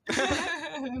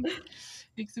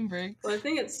 Take some breaks. Well, I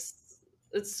think it's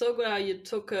so good how you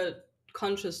took a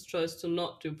conscious choice to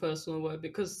not do personal work,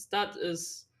 because that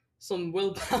is some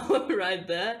willpower right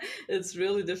there. It's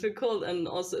really difficult, and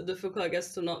also difficult, I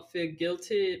guess, to not feel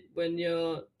guilty when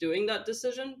you're doing that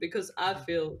decision, because I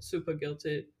feel super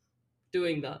guilty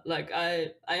doing that. Like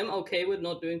I am okay with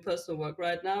not doing personal work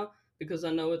right now, because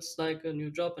I know it's like a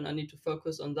new job and I need to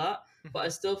focus on that. But I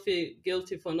still feel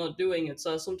guilty for not doing it.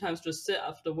 So I sometimes just sit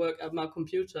after work at my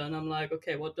computer and I'm like,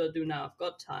 okay, what do I do now? I've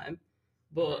got time,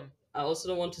 but I also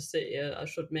don't want to sit here. I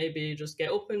should maybe just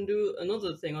get up and do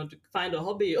another thing, or to find a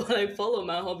hobby, or like follow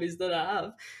my hobbies that I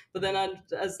have. But then,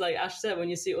 as like Ash said, when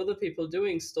you see other people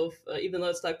doing stuff, even though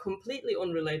it's like completely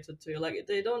unrelated to you, like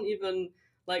they don't even,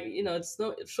 like, you know, it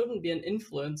shouldn't be an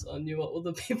influence on you what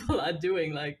other people are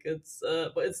doing. Like it's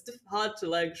but it's hard to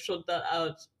like shut that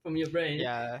out from your brain.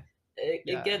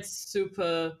 It gets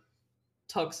super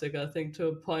toxic, I think, to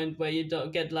a point where you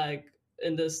don't get like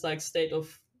in this like state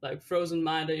of like frozen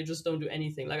mind that you just don't do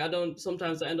anything. Like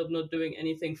sometimes I end up not doing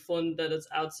anything fun that is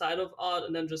outside of art,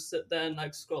 and then just sit there and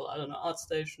like scroll, I don't know,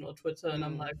 ArtStation or Twitter, and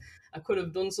I'm like, I could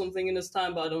have done something in this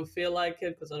time, but I don't feel like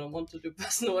it because I don't want to do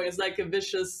personal work. It's like a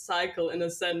vicious cycle in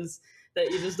a sense, that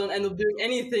you just don't end up doing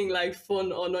anything like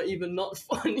fun or not even not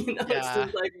fun. It's Yeah.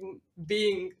 just like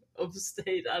being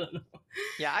upstate. I don't know.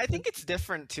 Yeah, I think it's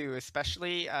different too,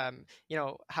 especially how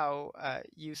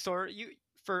you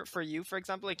for you, for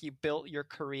example, like you built your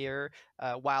career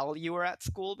while you were at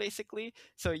school, basically.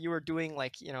 So you were doing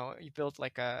like you built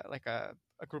like a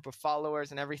group of followers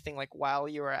and everything like while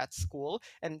you were at school.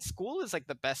 And school is like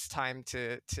the best time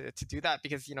to do that,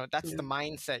 because that's Yeah. the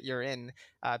mindset you're in,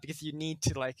 because you need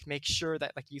to like make sure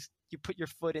that like you put your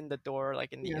foot in the door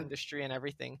like in the Yeah. industry and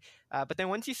everything. But then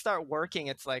once you start working,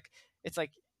 it's like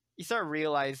you start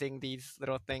realizing these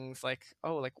little things like,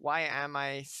 oh, like why am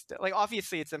I still like,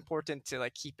 obviously it's important to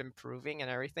like keep improving and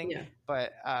everything, Yeah.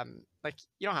 but like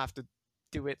you don't have to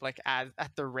do it like at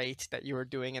the rate that you were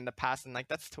doing in the past, and like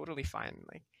that's totally fine.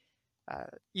 Like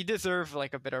you deserve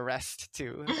like a bit of rest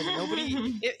too. And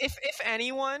nobody, if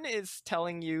anyone is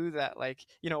telling you that like,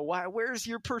 why, where's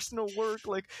your personal work,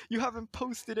 like you haven't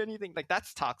posted anything, like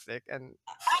that's toxic. And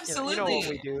you know what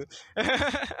we Absolutely. do.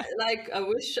 Like I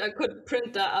wish I could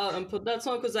print that out and put that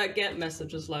on, because I get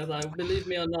messages like that. Believe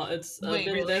me or not, it's Wait,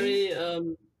 been really? very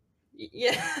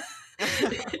yeah.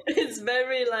 It's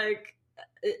very like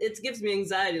it gives me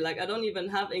anxiety. Like I don't even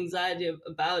have anxiety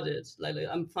about it. Like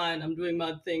I'm fine. I'm doing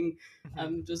my thing. Mhm.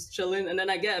 I'm just chilling. And then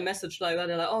I get a message like that.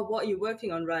 They're like, "Oh, what are you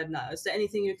working on right now? Is there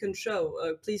anything you can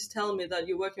show? Please tell me that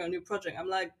you're working on a new project." I'm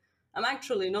like, I'm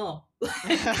actually not.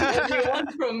 Like, what do you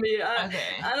want from me?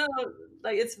 Okay. I don't know.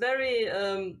 Like it's very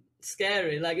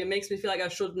scary. Like it makes me feel like I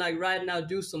should like right now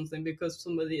do something because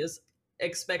somebody is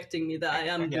expecting me that I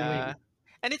am Yeah. doing.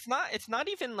 And it's not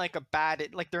even like a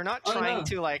bad like they're not Oh trying no.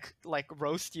 to like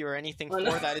roast you or anything Oh for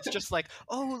no. that. It's just like,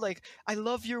 oh, like I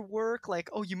love your work, like,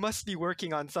 oh, you must be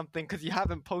working on something because you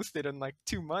haven't posted in like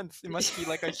 2 months. It must be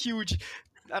like a huge,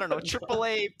 I don't know,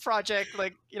 AAA project,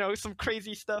 like some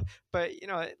crazy stuff. But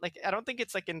like I don't think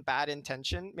it's like in bad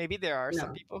intention. Maybe there are some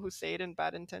No. people who say it in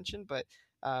bad intention, but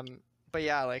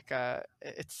yeah, like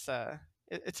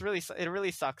it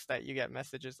really sucks that you get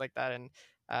messages like that. And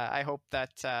I hope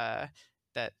that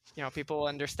people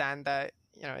understand that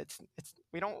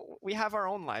we have our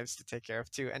own lives to take care of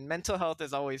too, and mental health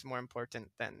is always more important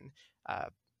than uh,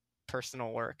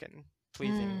 personal work and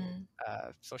pleasing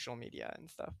Mm, social media and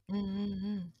stuff.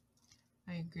 mm-hmm.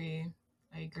 I agree.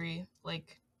 I agree.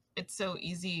 Like, it's so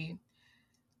easy.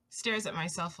 Stares at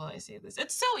myself while I say this.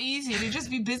 It's so easy to just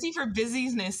be busy for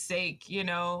busyness sake,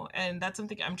 and that's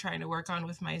something I'm trying to work on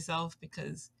with myself,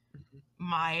 because Mhm.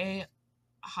 my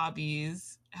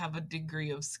hobbies have a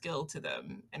degree of skill to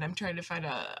them, and I'm trying to find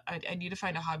I need to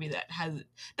find a hobby that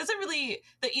doesn't really,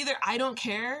 that either I don't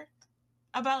care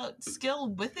about skill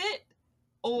with it,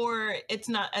 or it's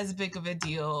not as big of a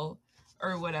deal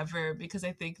or whatever, because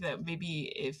I think that maybe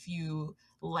if you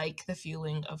like the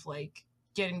feeling of like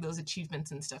getting those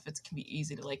achievements and stuff, it can be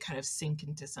easy to like kind of sink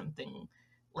into something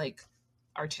like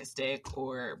artistic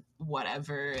or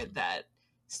whatever that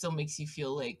still makes you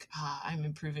feel like, I'm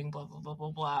improving, blah blah blah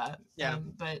blah blah. Yeah.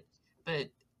 But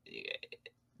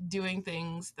doing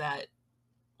things that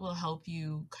will help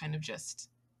you kind of just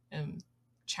um,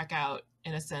 check out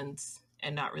in a sense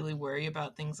and not really worry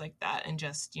about things like that, and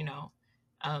just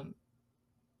um,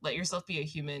 let yourself be a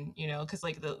human, because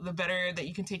like the better that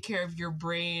you can take care of your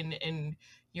brain and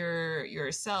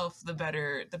yourself, the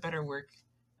better work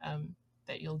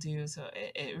that you'll do. So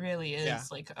it really Yeah.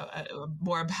 is like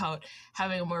more about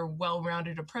having a more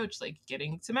well-rounded approach, like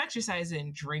getting some exercise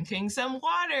in, drinking some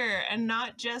water, and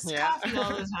not just Yeah. coffee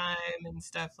all the time and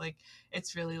stuff. Like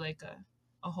it's really like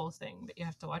a whole thing that you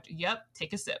have to watch. Yep,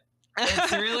 take a sip.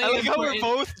 It's really I like how we're important.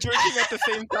 both drinking at the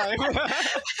same time.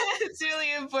 It's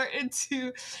really important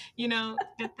to,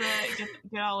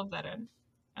 get all of that in.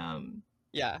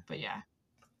 Yeah. But yeah.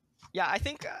 Yeah, I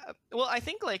think I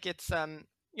think like it's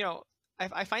you know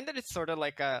I find that it's sort of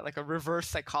like a reverse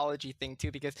psychology thing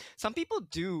too, because some people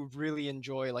do really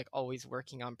enjoy like always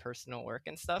working on personal work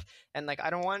and stuff. And like I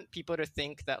don't want people to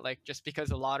think that like just because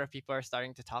a lot of people are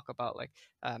starting to talk about like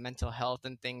mental health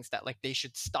and things, that like they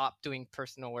should stop doing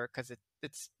personal work because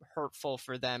it's hurtful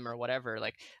for them or whatever.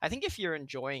 Like I think if you're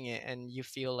enjoying it and you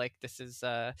feel like this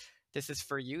is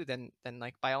for you, then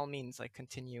like by all means like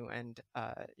continue, and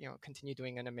continue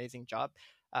doing an amazing job.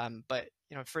 But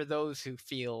for those who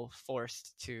feel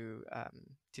forced to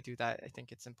do that, I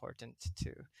think it's important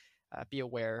to be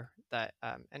aware that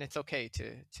and it's okay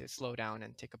to slow down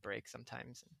and take a break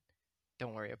sometimes, and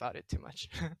don't worry about it too much.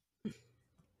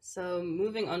 So,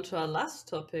 moving on to our last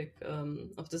topic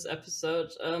of this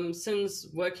episode, since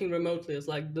working remotely is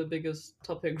like the biggest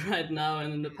topic right now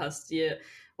and in the past year,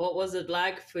 what was it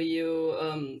like for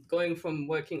you going from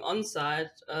working on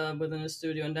site within a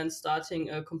studio and then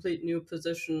starting a complete new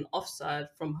position offsite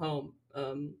from home?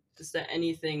 Is there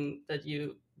anything that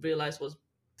you realized was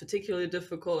particularly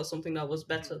difficult or something that was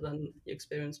better than you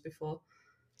experienced before?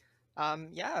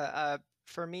 Yeah,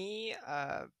 for me,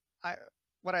 I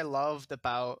what I loved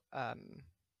about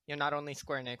not only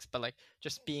Square Enix but like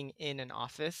just being in an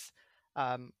office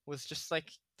was just like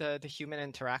the human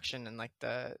interaction and like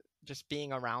the just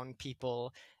being around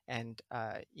people and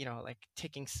like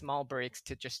taking small breaks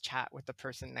to just chat with the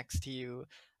person next to you,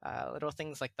 little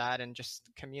things like that, and just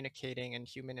communicating and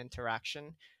human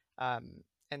interaction.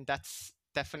 And that's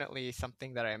definitely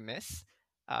something that I miss.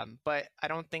 But I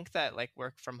don't think that like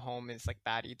work from home is like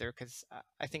bad either, because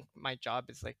I think my job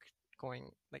is like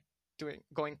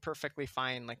going perfectly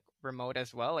fine like remote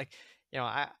as well. Like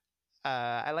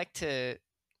I like to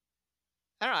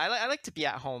I don't know I like to be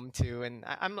at home too, and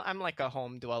I'm like a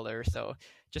home dweller, so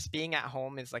just being at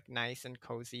home is like nice and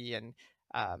cozy, and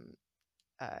um,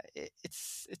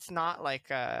 it's not like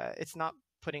it's not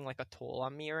putting like a toll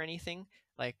on me or anything.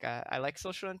 Like I like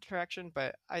social interaction,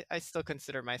 but I still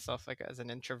consider myself like as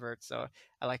an introvert, so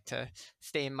I like to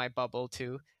stay in my bubble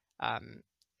too. Um,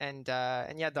 and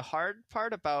yeah, the hard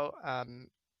part about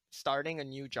starting a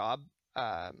new job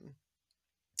um,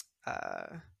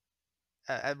 uh,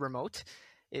 at remote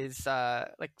is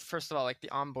like first of all like the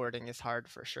onboarding is hard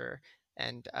for sure,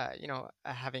 and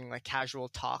having like casual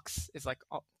talks is like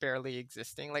barely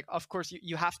existing. Like of course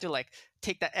you have to like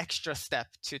take that extra step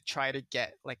to try to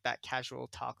get like that casual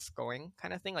talks going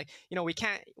kind of thing. Like we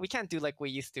can't do like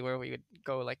we used to where we would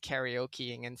go like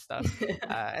karaokeing and stuff.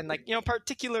 And like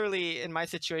particularly in my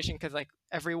situation, because like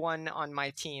everyone on my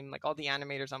team, like all the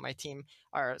animators on my team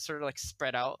are sort of like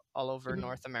spread out all over Mhm.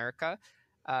 North America.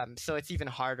 So it's even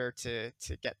harder to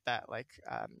get that like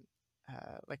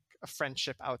a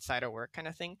friendship outside of work kind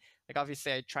of thing. Like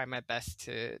obviously I try my best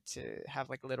to have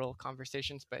like little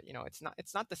conversations, but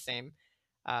it's not the same.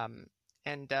 Um,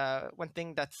 and one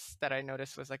thing that I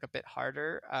noticed was like a bit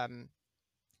harder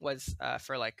was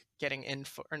for like getting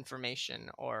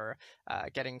information or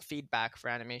getting feedback for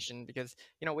animation, because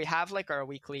we have like our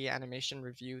weekly animation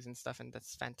reviews and stuff, and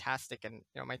that's fantastic, and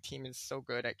my team is so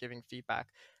good at giving feedback.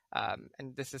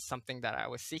 And this is something that I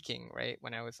was seeking right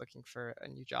when I was looking for a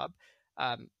new job.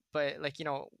 But like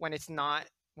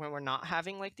when we're not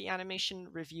having like the animation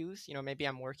reviews, maybe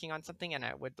I'm working on something and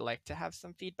I would like to have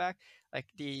some feedback. Like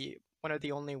the one of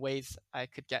the only ways I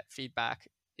could get feedback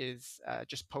is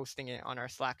just posting it on our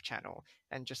Slack channel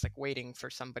and just like waiting for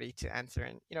somebody to answer.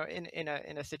 And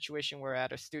in a situation where we're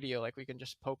at a studio, like we can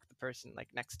just poke the person like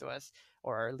next to us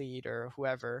or our lead or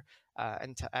whoever,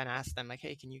 and ask them like,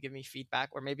 hey, can you give me feedback?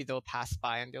 Or maybe they'll pass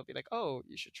by and they'll be like, oh,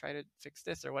 you should try to fix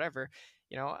this or whatever,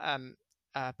 you know.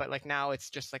 But like now it's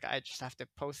just like I just have to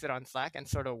post it on Slack and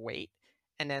sort of wait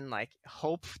and then like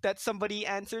hope that somebody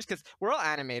answers, because we're all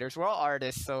animators, we're all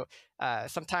artists, so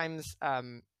sometimes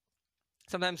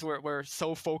we're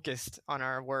so focused on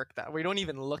our work that we don't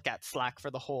even look at Slack for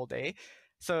the whole day.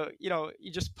 So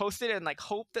you just post it and like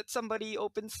hope that somebody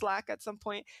opens Slack at some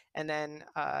point, and then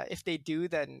if they do,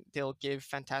 then they'll give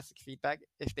fantastic feedback.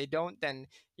 If they don't, then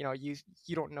you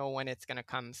don't know when it's gonna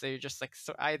come. So you're just like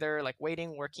either like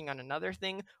waiting, working on another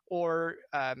thing, or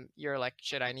you're like,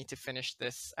 shit, I need to finish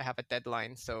this. I have a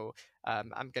deadline, so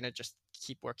I'm gonna just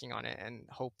keep working on it and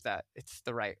hope that it's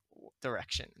the right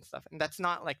direction and stuff. And that's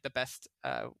not like the best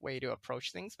way to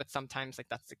approach things, but sometimes like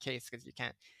that's the case, because you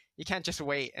can't just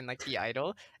wait and like be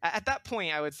idle. At that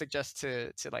point, I would suggest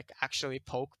to like actually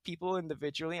poke people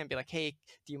individually and be like, hey,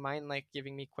 do you mind like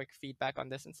giving me quick feedback on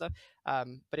this and stuff?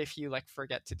 But if you like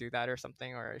forget to do that or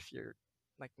something, or if you're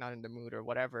like not in the mood or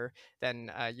whatever,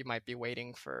 then you might be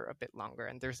waiting for a bit longer,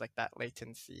 and there's like that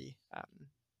latency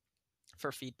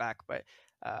for feedback. But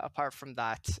apart from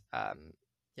that,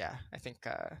 yeah, I think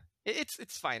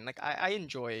it's fine. Like I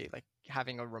enjoy like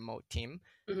having a remote team.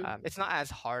 Mhm. It's not as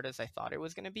hard as I thought it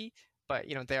was going to be, but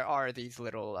there are these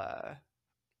little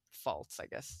faults, I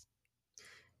guess.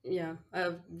 Yeah,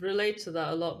 I relate to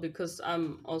that a lot because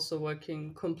I'm also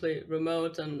working complete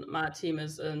remote and my team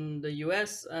is in the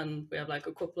US and we have like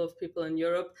a couple of people in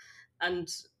Europe.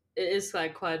 And it is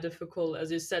like quite difficult,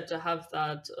 as you said, to have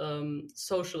that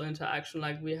social interaction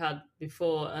like we had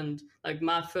before. And like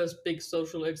my first big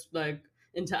social like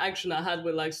interaction I had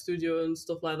with like studio and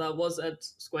stuff like that was at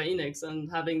Square Enix,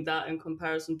 and having that in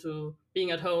comparison to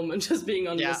being at home and just being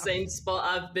on the Yeah. same spot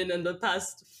I've been in the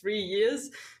past 3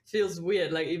 years feels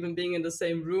weird. Like even being in the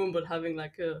same room but having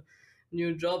like a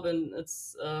new job, and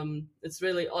it's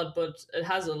really odd, but it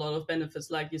has a lot of benefits.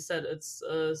 Like you said, it's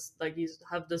like you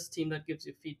have this team that gives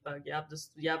you feedback. You have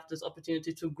this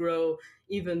opportunity to grow,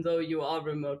 even though you are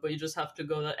remote, but you just have to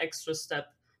go that extra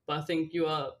step. But I think you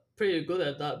are pretty good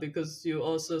at that because you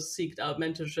also seeked out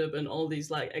mentorship and all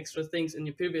these like extra things in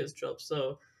your previous job.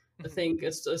 So I think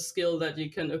it's a skill that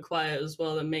you can acquire as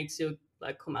well, and makes you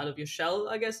like come out of your shell,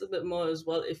 I guess, a bit more as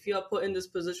well. If you are put in this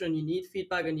position, you need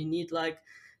feedback and you need like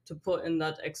to put in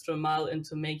that extra mile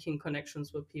into making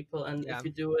connections with people. And Yeah. if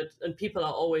you do it, and people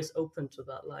are always open to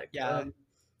that, like Yeah.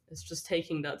 it's just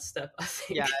taking that step, I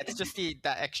think. Yeah, it's just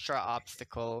that extra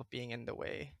obstacle being in the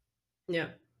way. Yeah,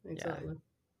 exactly.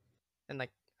 And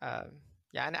like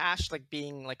yeah, and Ash, like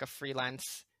being like a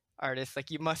freelance artist, like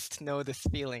you must know this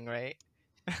feeling, right?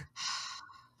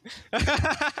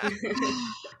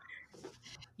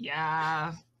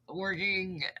 Yeah,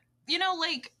 working,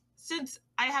 like, since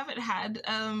I haven't had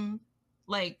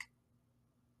like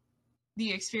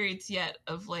the experience yet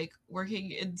of like working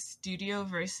in studio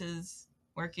versus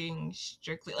working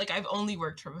strictly, like I've only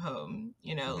worked from home,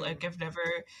 like I've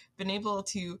never been able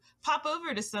to pop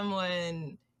over to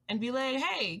someone and be like,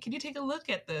 hey, can you take a look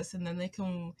at this? And then they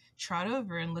can trot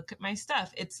over and look at my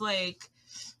stuff. It's like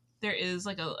there is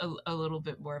like a little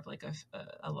bit more of like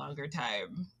a longer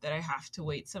time that I have to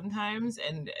wait sometimes.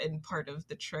 And part of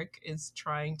the trick is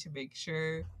trying to make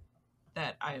sure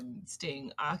that I'm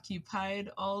staying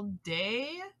occupied all day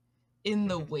in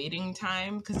the waiting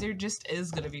time, because there just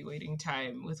is going to be waiting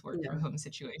time with work from home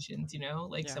situations,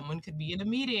 like someone could be in a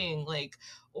meeting, like,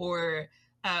 or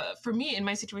for me in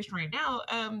my situation right now,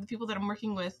 the people that I'm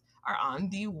working with are on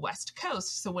the West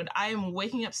Coast. So when I am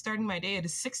waking up, starting my day, it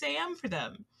is 6 a.m. for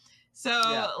them. So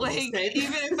like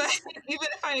even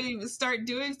if I start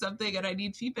doing something and I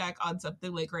need feedback on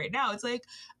something, like right now, it's like,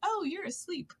 oh, you're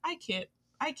asleep. I can't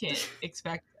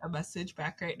expect a message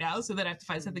back right now, so then I have to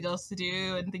find something else to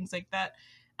do and things like that.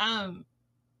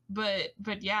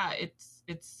 But yeah,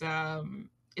 it's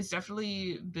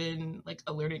definitely been like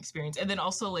a learning experience. And then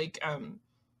also like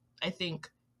I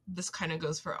think this kind of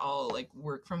goes for all like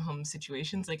work from home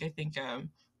situations. Like I think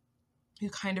you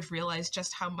kind of realize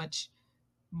just how much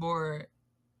more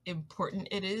important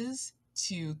it is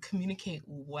to communicate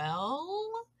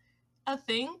well.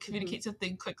 Communicate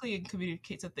something quickly and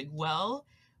communicate something well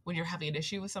when you're having an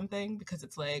issue with something, because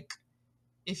it's like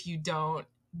if you don't,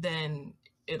 then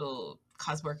it'll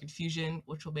cause more confusion,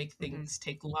 which will make things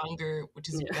take longer, which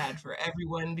is bad for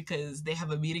everyone, because they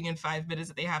have a meeting in 5 minutes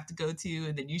that they have to go to,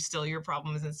 and then you still your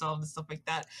problem isn't solved and stuff like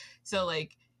that. So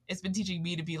like it's been teaching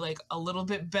me to be like a little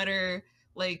bit better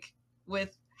like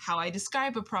with how I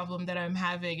describe a problem that I'm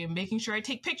having, and making sure I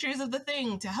take pictures of the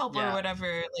thing to help or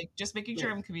whatever, like just making sure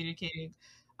I'm communicating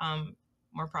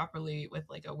more properly with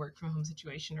like a work from home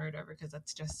situation or whatever, because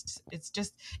it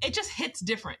just hits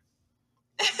different.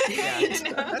 Yeah,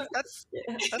 that's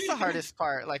the hardest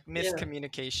part, like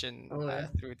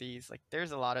miscommunication through these. Like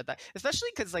there's a lot of that, especially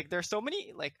because like there's so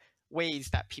many like ways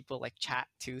that people like chat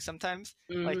too sometimes.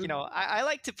 Like I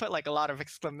like to put like a lot of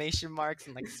exclamation marks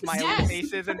and like smiley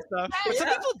faces and stuff, but some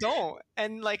people don't,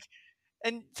 and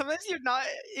sometimes you're not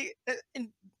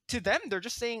to them, they're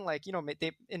just saying like,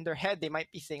 they in their head they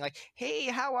might be saying like, hey,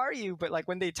 how are you, but like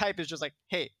when they type, it's just like,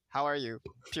 hey, how are you,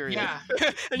 period.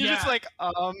 And you're just like,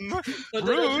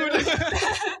 rude.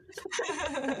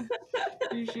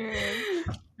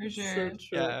 For sure.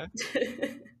 So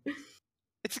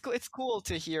It's cool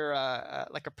to hear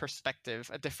like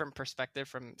a different perspective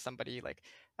from somebody like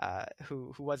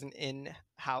who wasn't in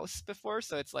house before.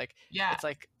 So it's like it's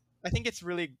like I think it's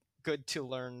really good to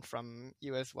learn from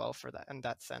you as well for that, in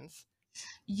that sense.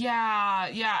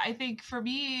 I think for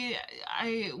me,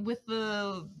 with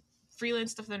the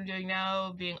freelance stuff that I'm doing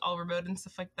now, being all remote and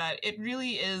stuff like that, it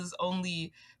really is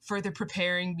only further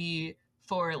preparing me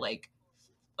for like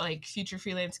future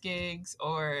freelance gigs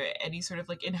or any sort of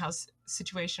like in-house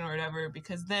situation or whatever,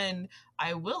 because then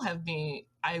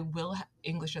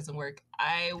English doesn't work.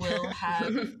 I will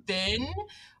have been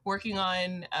working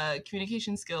on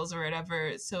communication skills or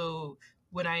whatever. So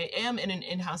when I am in an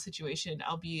in-house situation,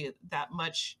 I'll be that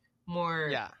much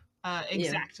more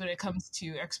exact when it comes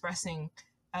to expressing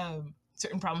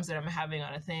certain problems that I'm having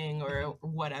on a thing or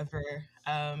whatever.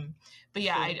 But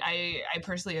yeah, I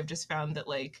personally have just found that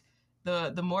like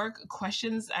the more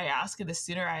questions I ask and the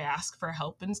sooner I ask for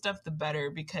help and stuff, the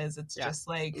better, because it's just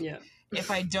like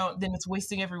if I don't, then it's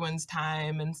wasting everyone's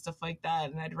time and stuff like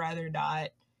that, and I'd rather not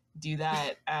do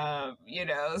that.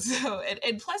 So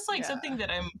and plus like something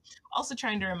that I'm also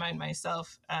trying to remind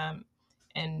myself,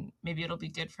 and maybe it'll be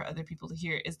good for other people to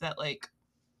hear, is that like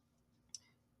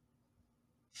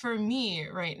for me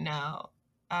right now,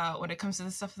 when it comes to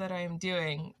the stuff that I am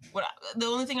doing. The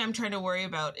only thing I'm trying to worry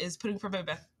about is putting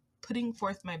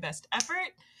forth my best effort,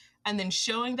 and then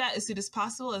showing that as soon as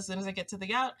possible, as soon as I get to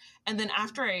the out. And then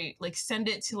after I like send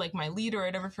it to like my lead or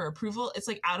whatever for approval, it's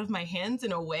like out of my hands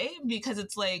in a way, because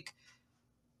it's like,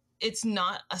 it's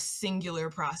not a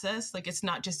singular process. Like, it's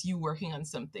not just you working on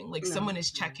something, like someone is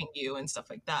checking you and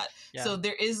stuff like that. Yeah. So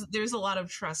there's a lot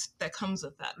of trust that comes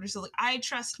with that. So like, I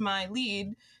trust my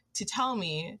lead to tell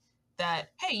me that,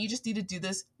 hey, you just need to do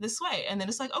this way. And then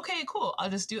it's like, okay, cool,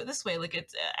 I'll just do it this way. Like,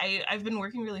 I've been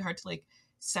working really hard to like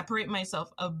separate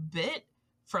myself a bit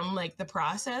from like the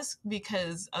process,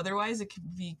 because otherwise it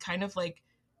could be kind of like,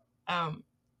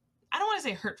 I don't want to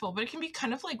say hurtful, but it can be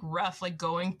kind of like rough, like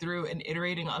going through and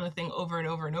iterating on a thing over and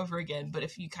over and over again. But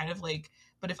if you kind of like,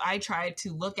 but if I try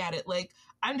to look at it like,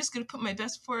 I'm just going to put my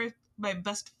best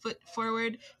foot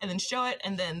forward and then show it,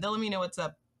 and then they'll let me know what's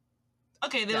up.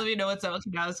 Okay, they'll let me know what's up. Okay,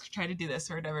 now let's try to do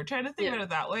this or whatever. Trying to think about it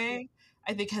that way,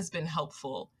 I think, has been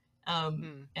helpful.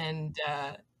 And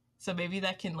so maybe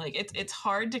that can like, it's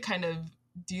hard to kind of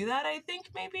do that, I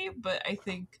think, maybe, but I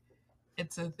think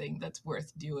it's a thing that's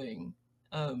worth doing.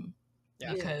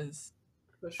 Because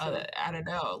sure. I don't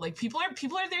know, like people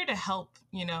are there to help,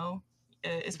 you know,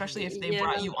 especially if they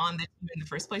brought you on the team in the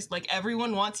first place. Like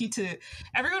everyone wants you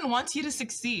to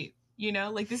succeed, you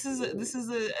know, like this is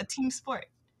a team sport,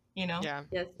 you know.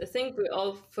 Yes, I think we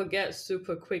all forget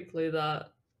super quickly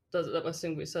that I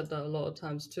think we said that a lot of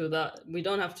times too, that we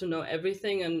don't have to know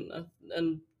everything,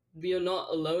 and we are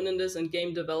not alone in this, and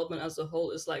game development as a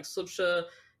whole is like such a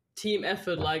team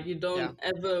effort. Like you don't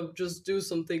ever just do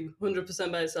something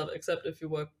 100% by yourself, except if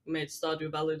you made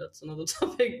Stardew Valley, that's another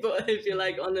topic. But if you're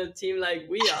like on a team like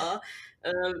we are,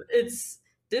 it's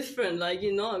different. Like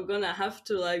you're not gonna have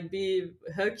to like be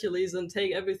Hercules and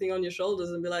take everything on your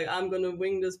shoulders and be like, I'm gonna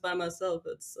wing this by myself.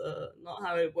 It's not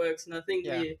how it works. And I think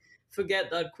we forget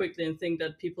that quickly and think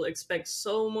that people expect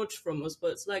so much from us,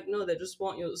 but it's like, no, they just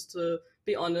want us to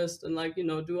be honest and like, you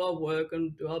know, do our work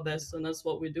and do our best, and that's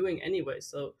what we're doing anyway.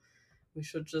 So we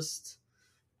should just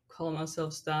calm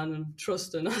ourselves down and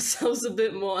trust in ourselves a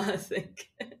bit more, I think.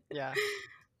 Yeah,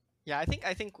 I think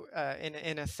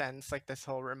in a sense, like this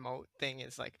whole remote thing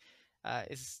is like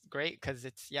is great, because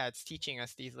it's teaching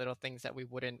us these little things that we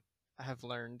wouldn't have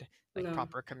learned, like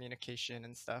proper communication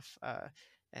and stuff.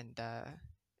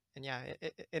 And yeah,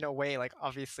 in a way, like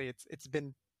obviously it's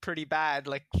been pretty bad,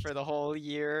 like for the whole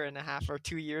year and a half or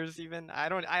 2 years even.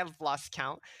 I've lost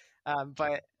count.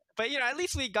 But you know, at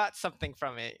least we got something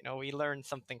from it. You know, we learned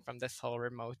something from this whole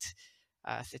remote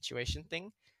situation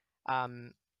thing.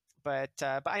 But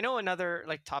I know another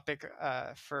like topic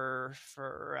for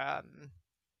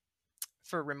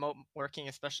remote working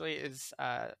especially is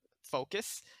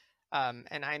focus.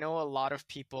 And I know a lot of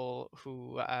people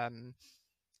who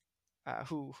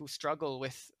struggle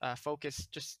with focus,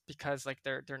 just because like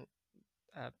they're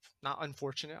not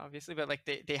unfortunate obviously, but like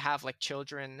they have like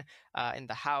children in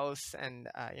the house, and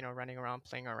you know, running around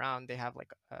playing around. They have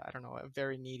like I don't know, a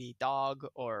very needy dog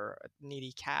or a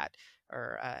needy cat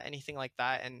or anything like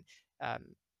that. And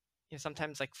you know,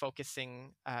 sometimes like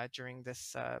focusing during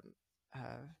this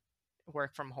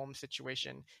work from home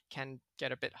situation can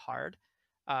get a bit hard.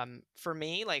 For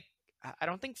me, like I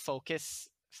don't think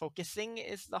focusing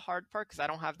is the hard part, because I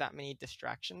don't have that many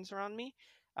distractions around me.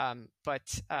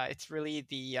 But it's really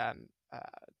the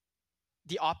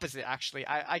opposite, actually.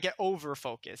 I get over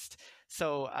focused.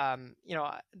 So you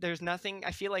know, there's nothing,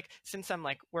 I feel like, since I'm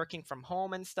like working from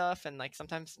home and stuff, and like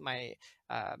sometimes my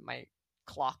my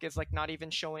clock is like not even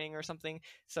showing or something.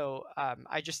 So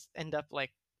I just end up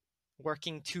like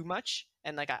working too much,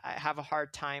 and like I had a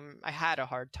hard time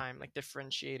like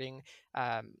differentiating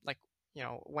like, you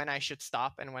know, when I should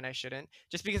stop and when I shouldn't,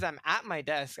 just because I'm at my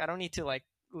desk. I don't need to like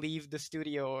leave the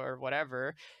studio or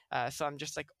whatever. So I'm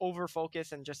just like over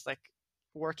focused and just like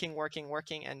working,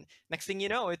 and next thing you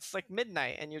know, it's like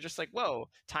midnight, and you're just like, whoa,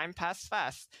 time passed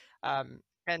fast.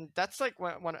 And that's like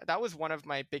that was one of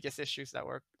my biggest issues that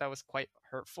was quite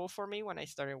hurtful for me when I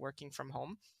started working from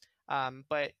home.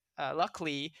 But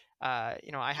luckily,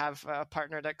 you know, I have a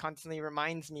partner that constantly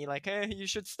reminds me like, hey, you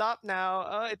should stop now.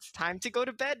 Oh, it's time to go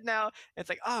to bed now. And it's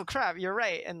like, oh crap, you're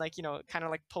right. And like, you know, kind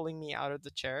of like pulling me out of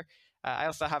the chair. I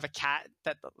also have a cat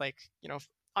that, like, you know,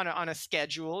 on a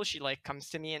schedule, she like comes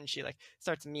to me and she like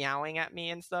starts meowing at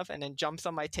me and stuff, and then jumps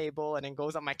on my table and then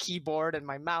goes on my keyboard and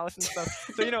my mouse and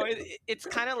stuff. So, you know, it's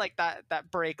kind of like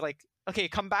that break, like, okay,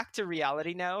 come back to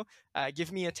reality now.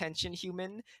 Give me attention,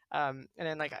 human. And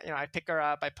then, like, you know, I pick her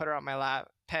up, I put her on my lap,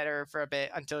 pet her for a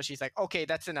bit until she's like, okay,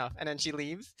 that's enough. And then she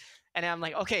leaves. And I'm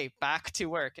like, okay, back to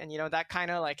work. And, you know, that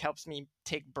kind of like helps me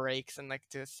take breaks and like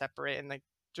to separate and like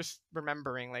just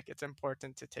remembering like it's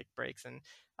important to take breaks, and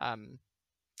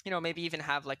maybe even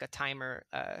have like a timer.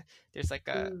 There's like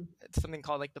something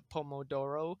called like the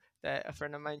Pomodoro that a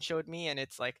friend of mine showed me, and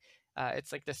it's like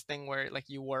this thing where like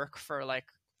you work for like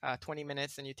 20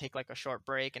 minutes and you take like a short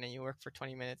break, and then you work for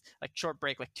 20 minutes, like short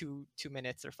break, like 2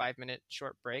 minutes or 5 minute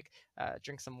short break,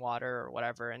 drink some water or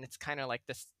whatever. And it's kind of like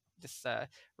this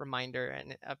reminder,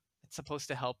 and it's supposed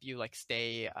to help you like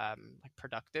stay like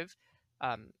productive.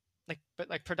 But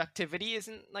like productivity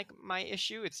isn't like my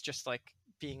issue. It's just like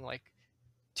being like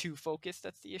too focused.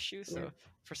 That's the issue. So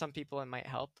for some people it might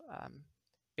help. But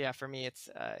yeah, for me it's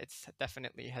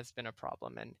definitely has been a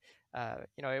problem. And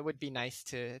it would be nice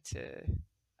to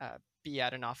be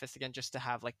at an office again, just to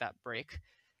have like that break.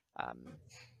 But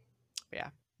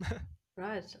yeah.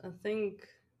 Right. I think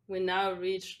we now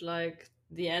reached like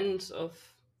the end of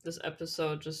this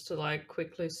episode. Just to like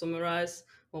quickly summarize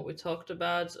what we talked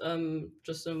about.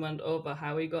 Justin went over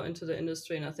how he got into the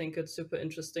industry, and I think it's super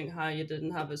interesting how you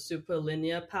didn't have a super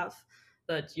linear path,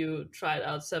 that you tried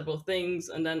out several things,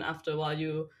 and then after a while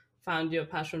you found your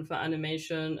passion for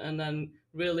animation, and then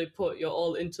really put your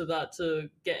all into that to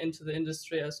get into the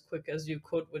industry as quick as you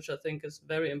could, which I think is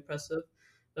very impressive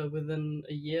within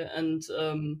a year. And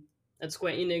at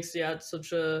Square Enix, you had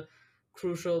such a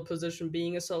crucial position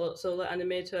being a solo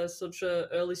animator at such an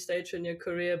early stage in your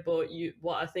career. But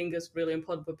what I think is really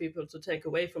important for people to take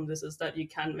away from this is that you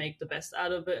can make the best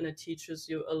out of it, and it teaches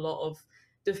you a lot of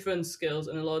different skills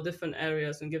in a lot of different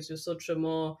areas, and gives you such a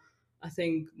more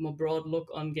broad look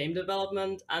on game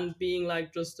development. And being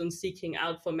like Justin, seeking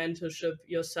out for mentorship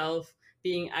yourself,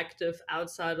 being active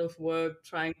outside of work,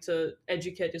 trying to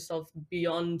educate yourself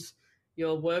beyond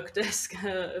your work desk,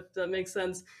 if that makes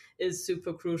sense, is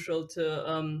super crucial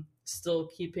to still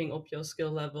keeping up your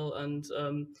skill level, and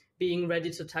being ready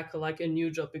to tackle like a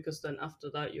new job, because then after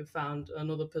that you found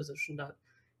another position that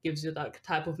gives you that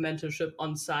type of mentorship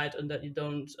on site, and that you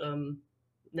don't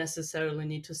necessarily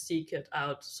need to seek it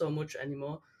out so much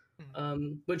anymore.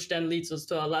 Which then leads us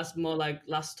to our last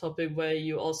topic, where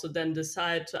you also then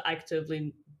decide to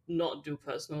actively not do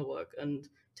personal work and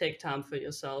take time for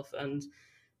yourself, and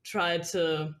try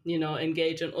to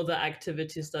engage in other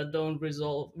activities that don't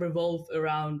revolve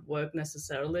around work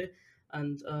necessarily.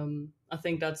 And I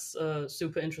think that's a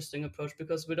super interesting approach,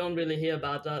 because we don't really hear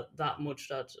about that much,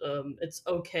 that it's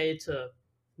okay to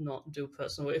not do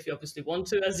personal work. If you obviously want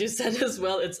to, as you said as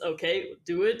well, it's okay,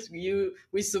 do it.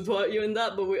 We support you in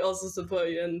that, but we also support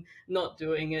you in not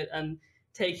doing it and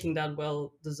taking that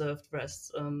well-deserved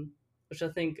rest, which I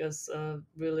think is a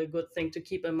really good thing to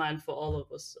keep in mind for all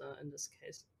of us in this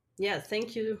case. Yeah,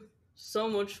 thank you so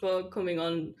much for coming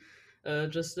on,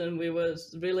 Justin. We were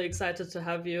really excited to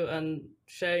have you and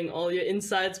sharing all your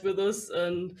insights with us.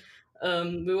 And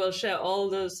we will share all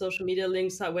the social media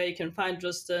links where you can find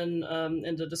Justin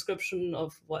in the description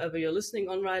of whatever you're listening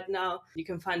on right now. You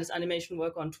can find his animation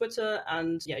work on Twitter,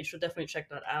 and yeah, you should definitely check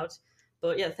that out.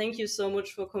 But yeah, thank you so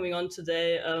much for coming on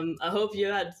today. I hope you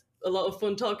had a lot of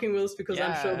fun talking with us, because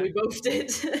I'm sure we both did.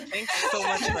 Thanks so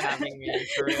much for having me,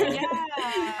 for real.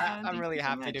 Yeah, I'm really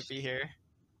happy to be here.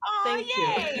 Oh,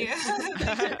 yay!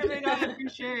 For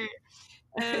sure.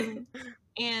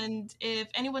 And if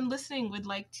anyone listening would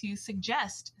like to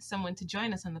suggest someone to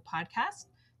join us on the podcast,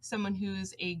 someone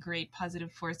who's a great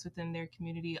positive force within their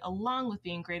community, along with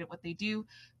being great at what they do,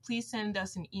 please send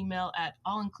us an email at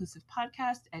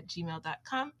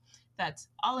allinclusivepodcast@gmail.com. That's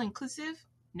all-inclusive,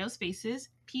 no spaces,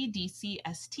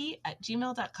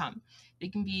 pdcst@gmail.com. They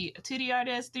can be a 2D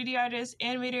artist, 3D artist,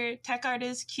 animator, tech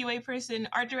artist, QA person,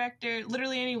 art director,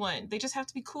 literally anyone. They just have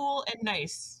to be cool and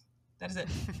nice. That is it.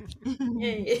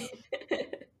 Yay.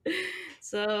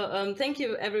 So thank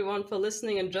you everyone for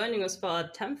listening and joining us for our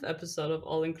 10th episode of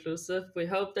All Inclusive. We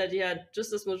hope that you had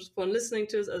just as much fun listening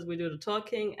to us as we do the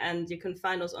talking, and you can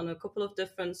find us on a couple of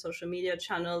different social media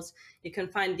channels. You can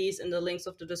find these in the links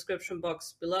of the description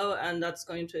box below, and that's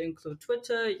going to include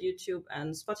Twitter, YouTube,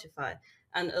 and Spotify.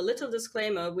 And a little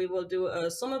disclaimer, we will do a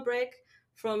summer break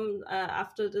from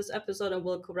after this episode, and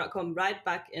we'll come right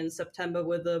back in September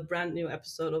with a brand new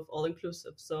episode of All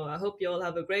Inclusive. So I hope you all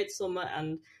have a great summer,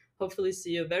 and hopefully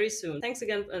see you very soon. Thanks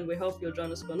again, and we hope you'll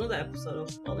join us for another episode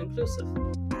of All Inclusive.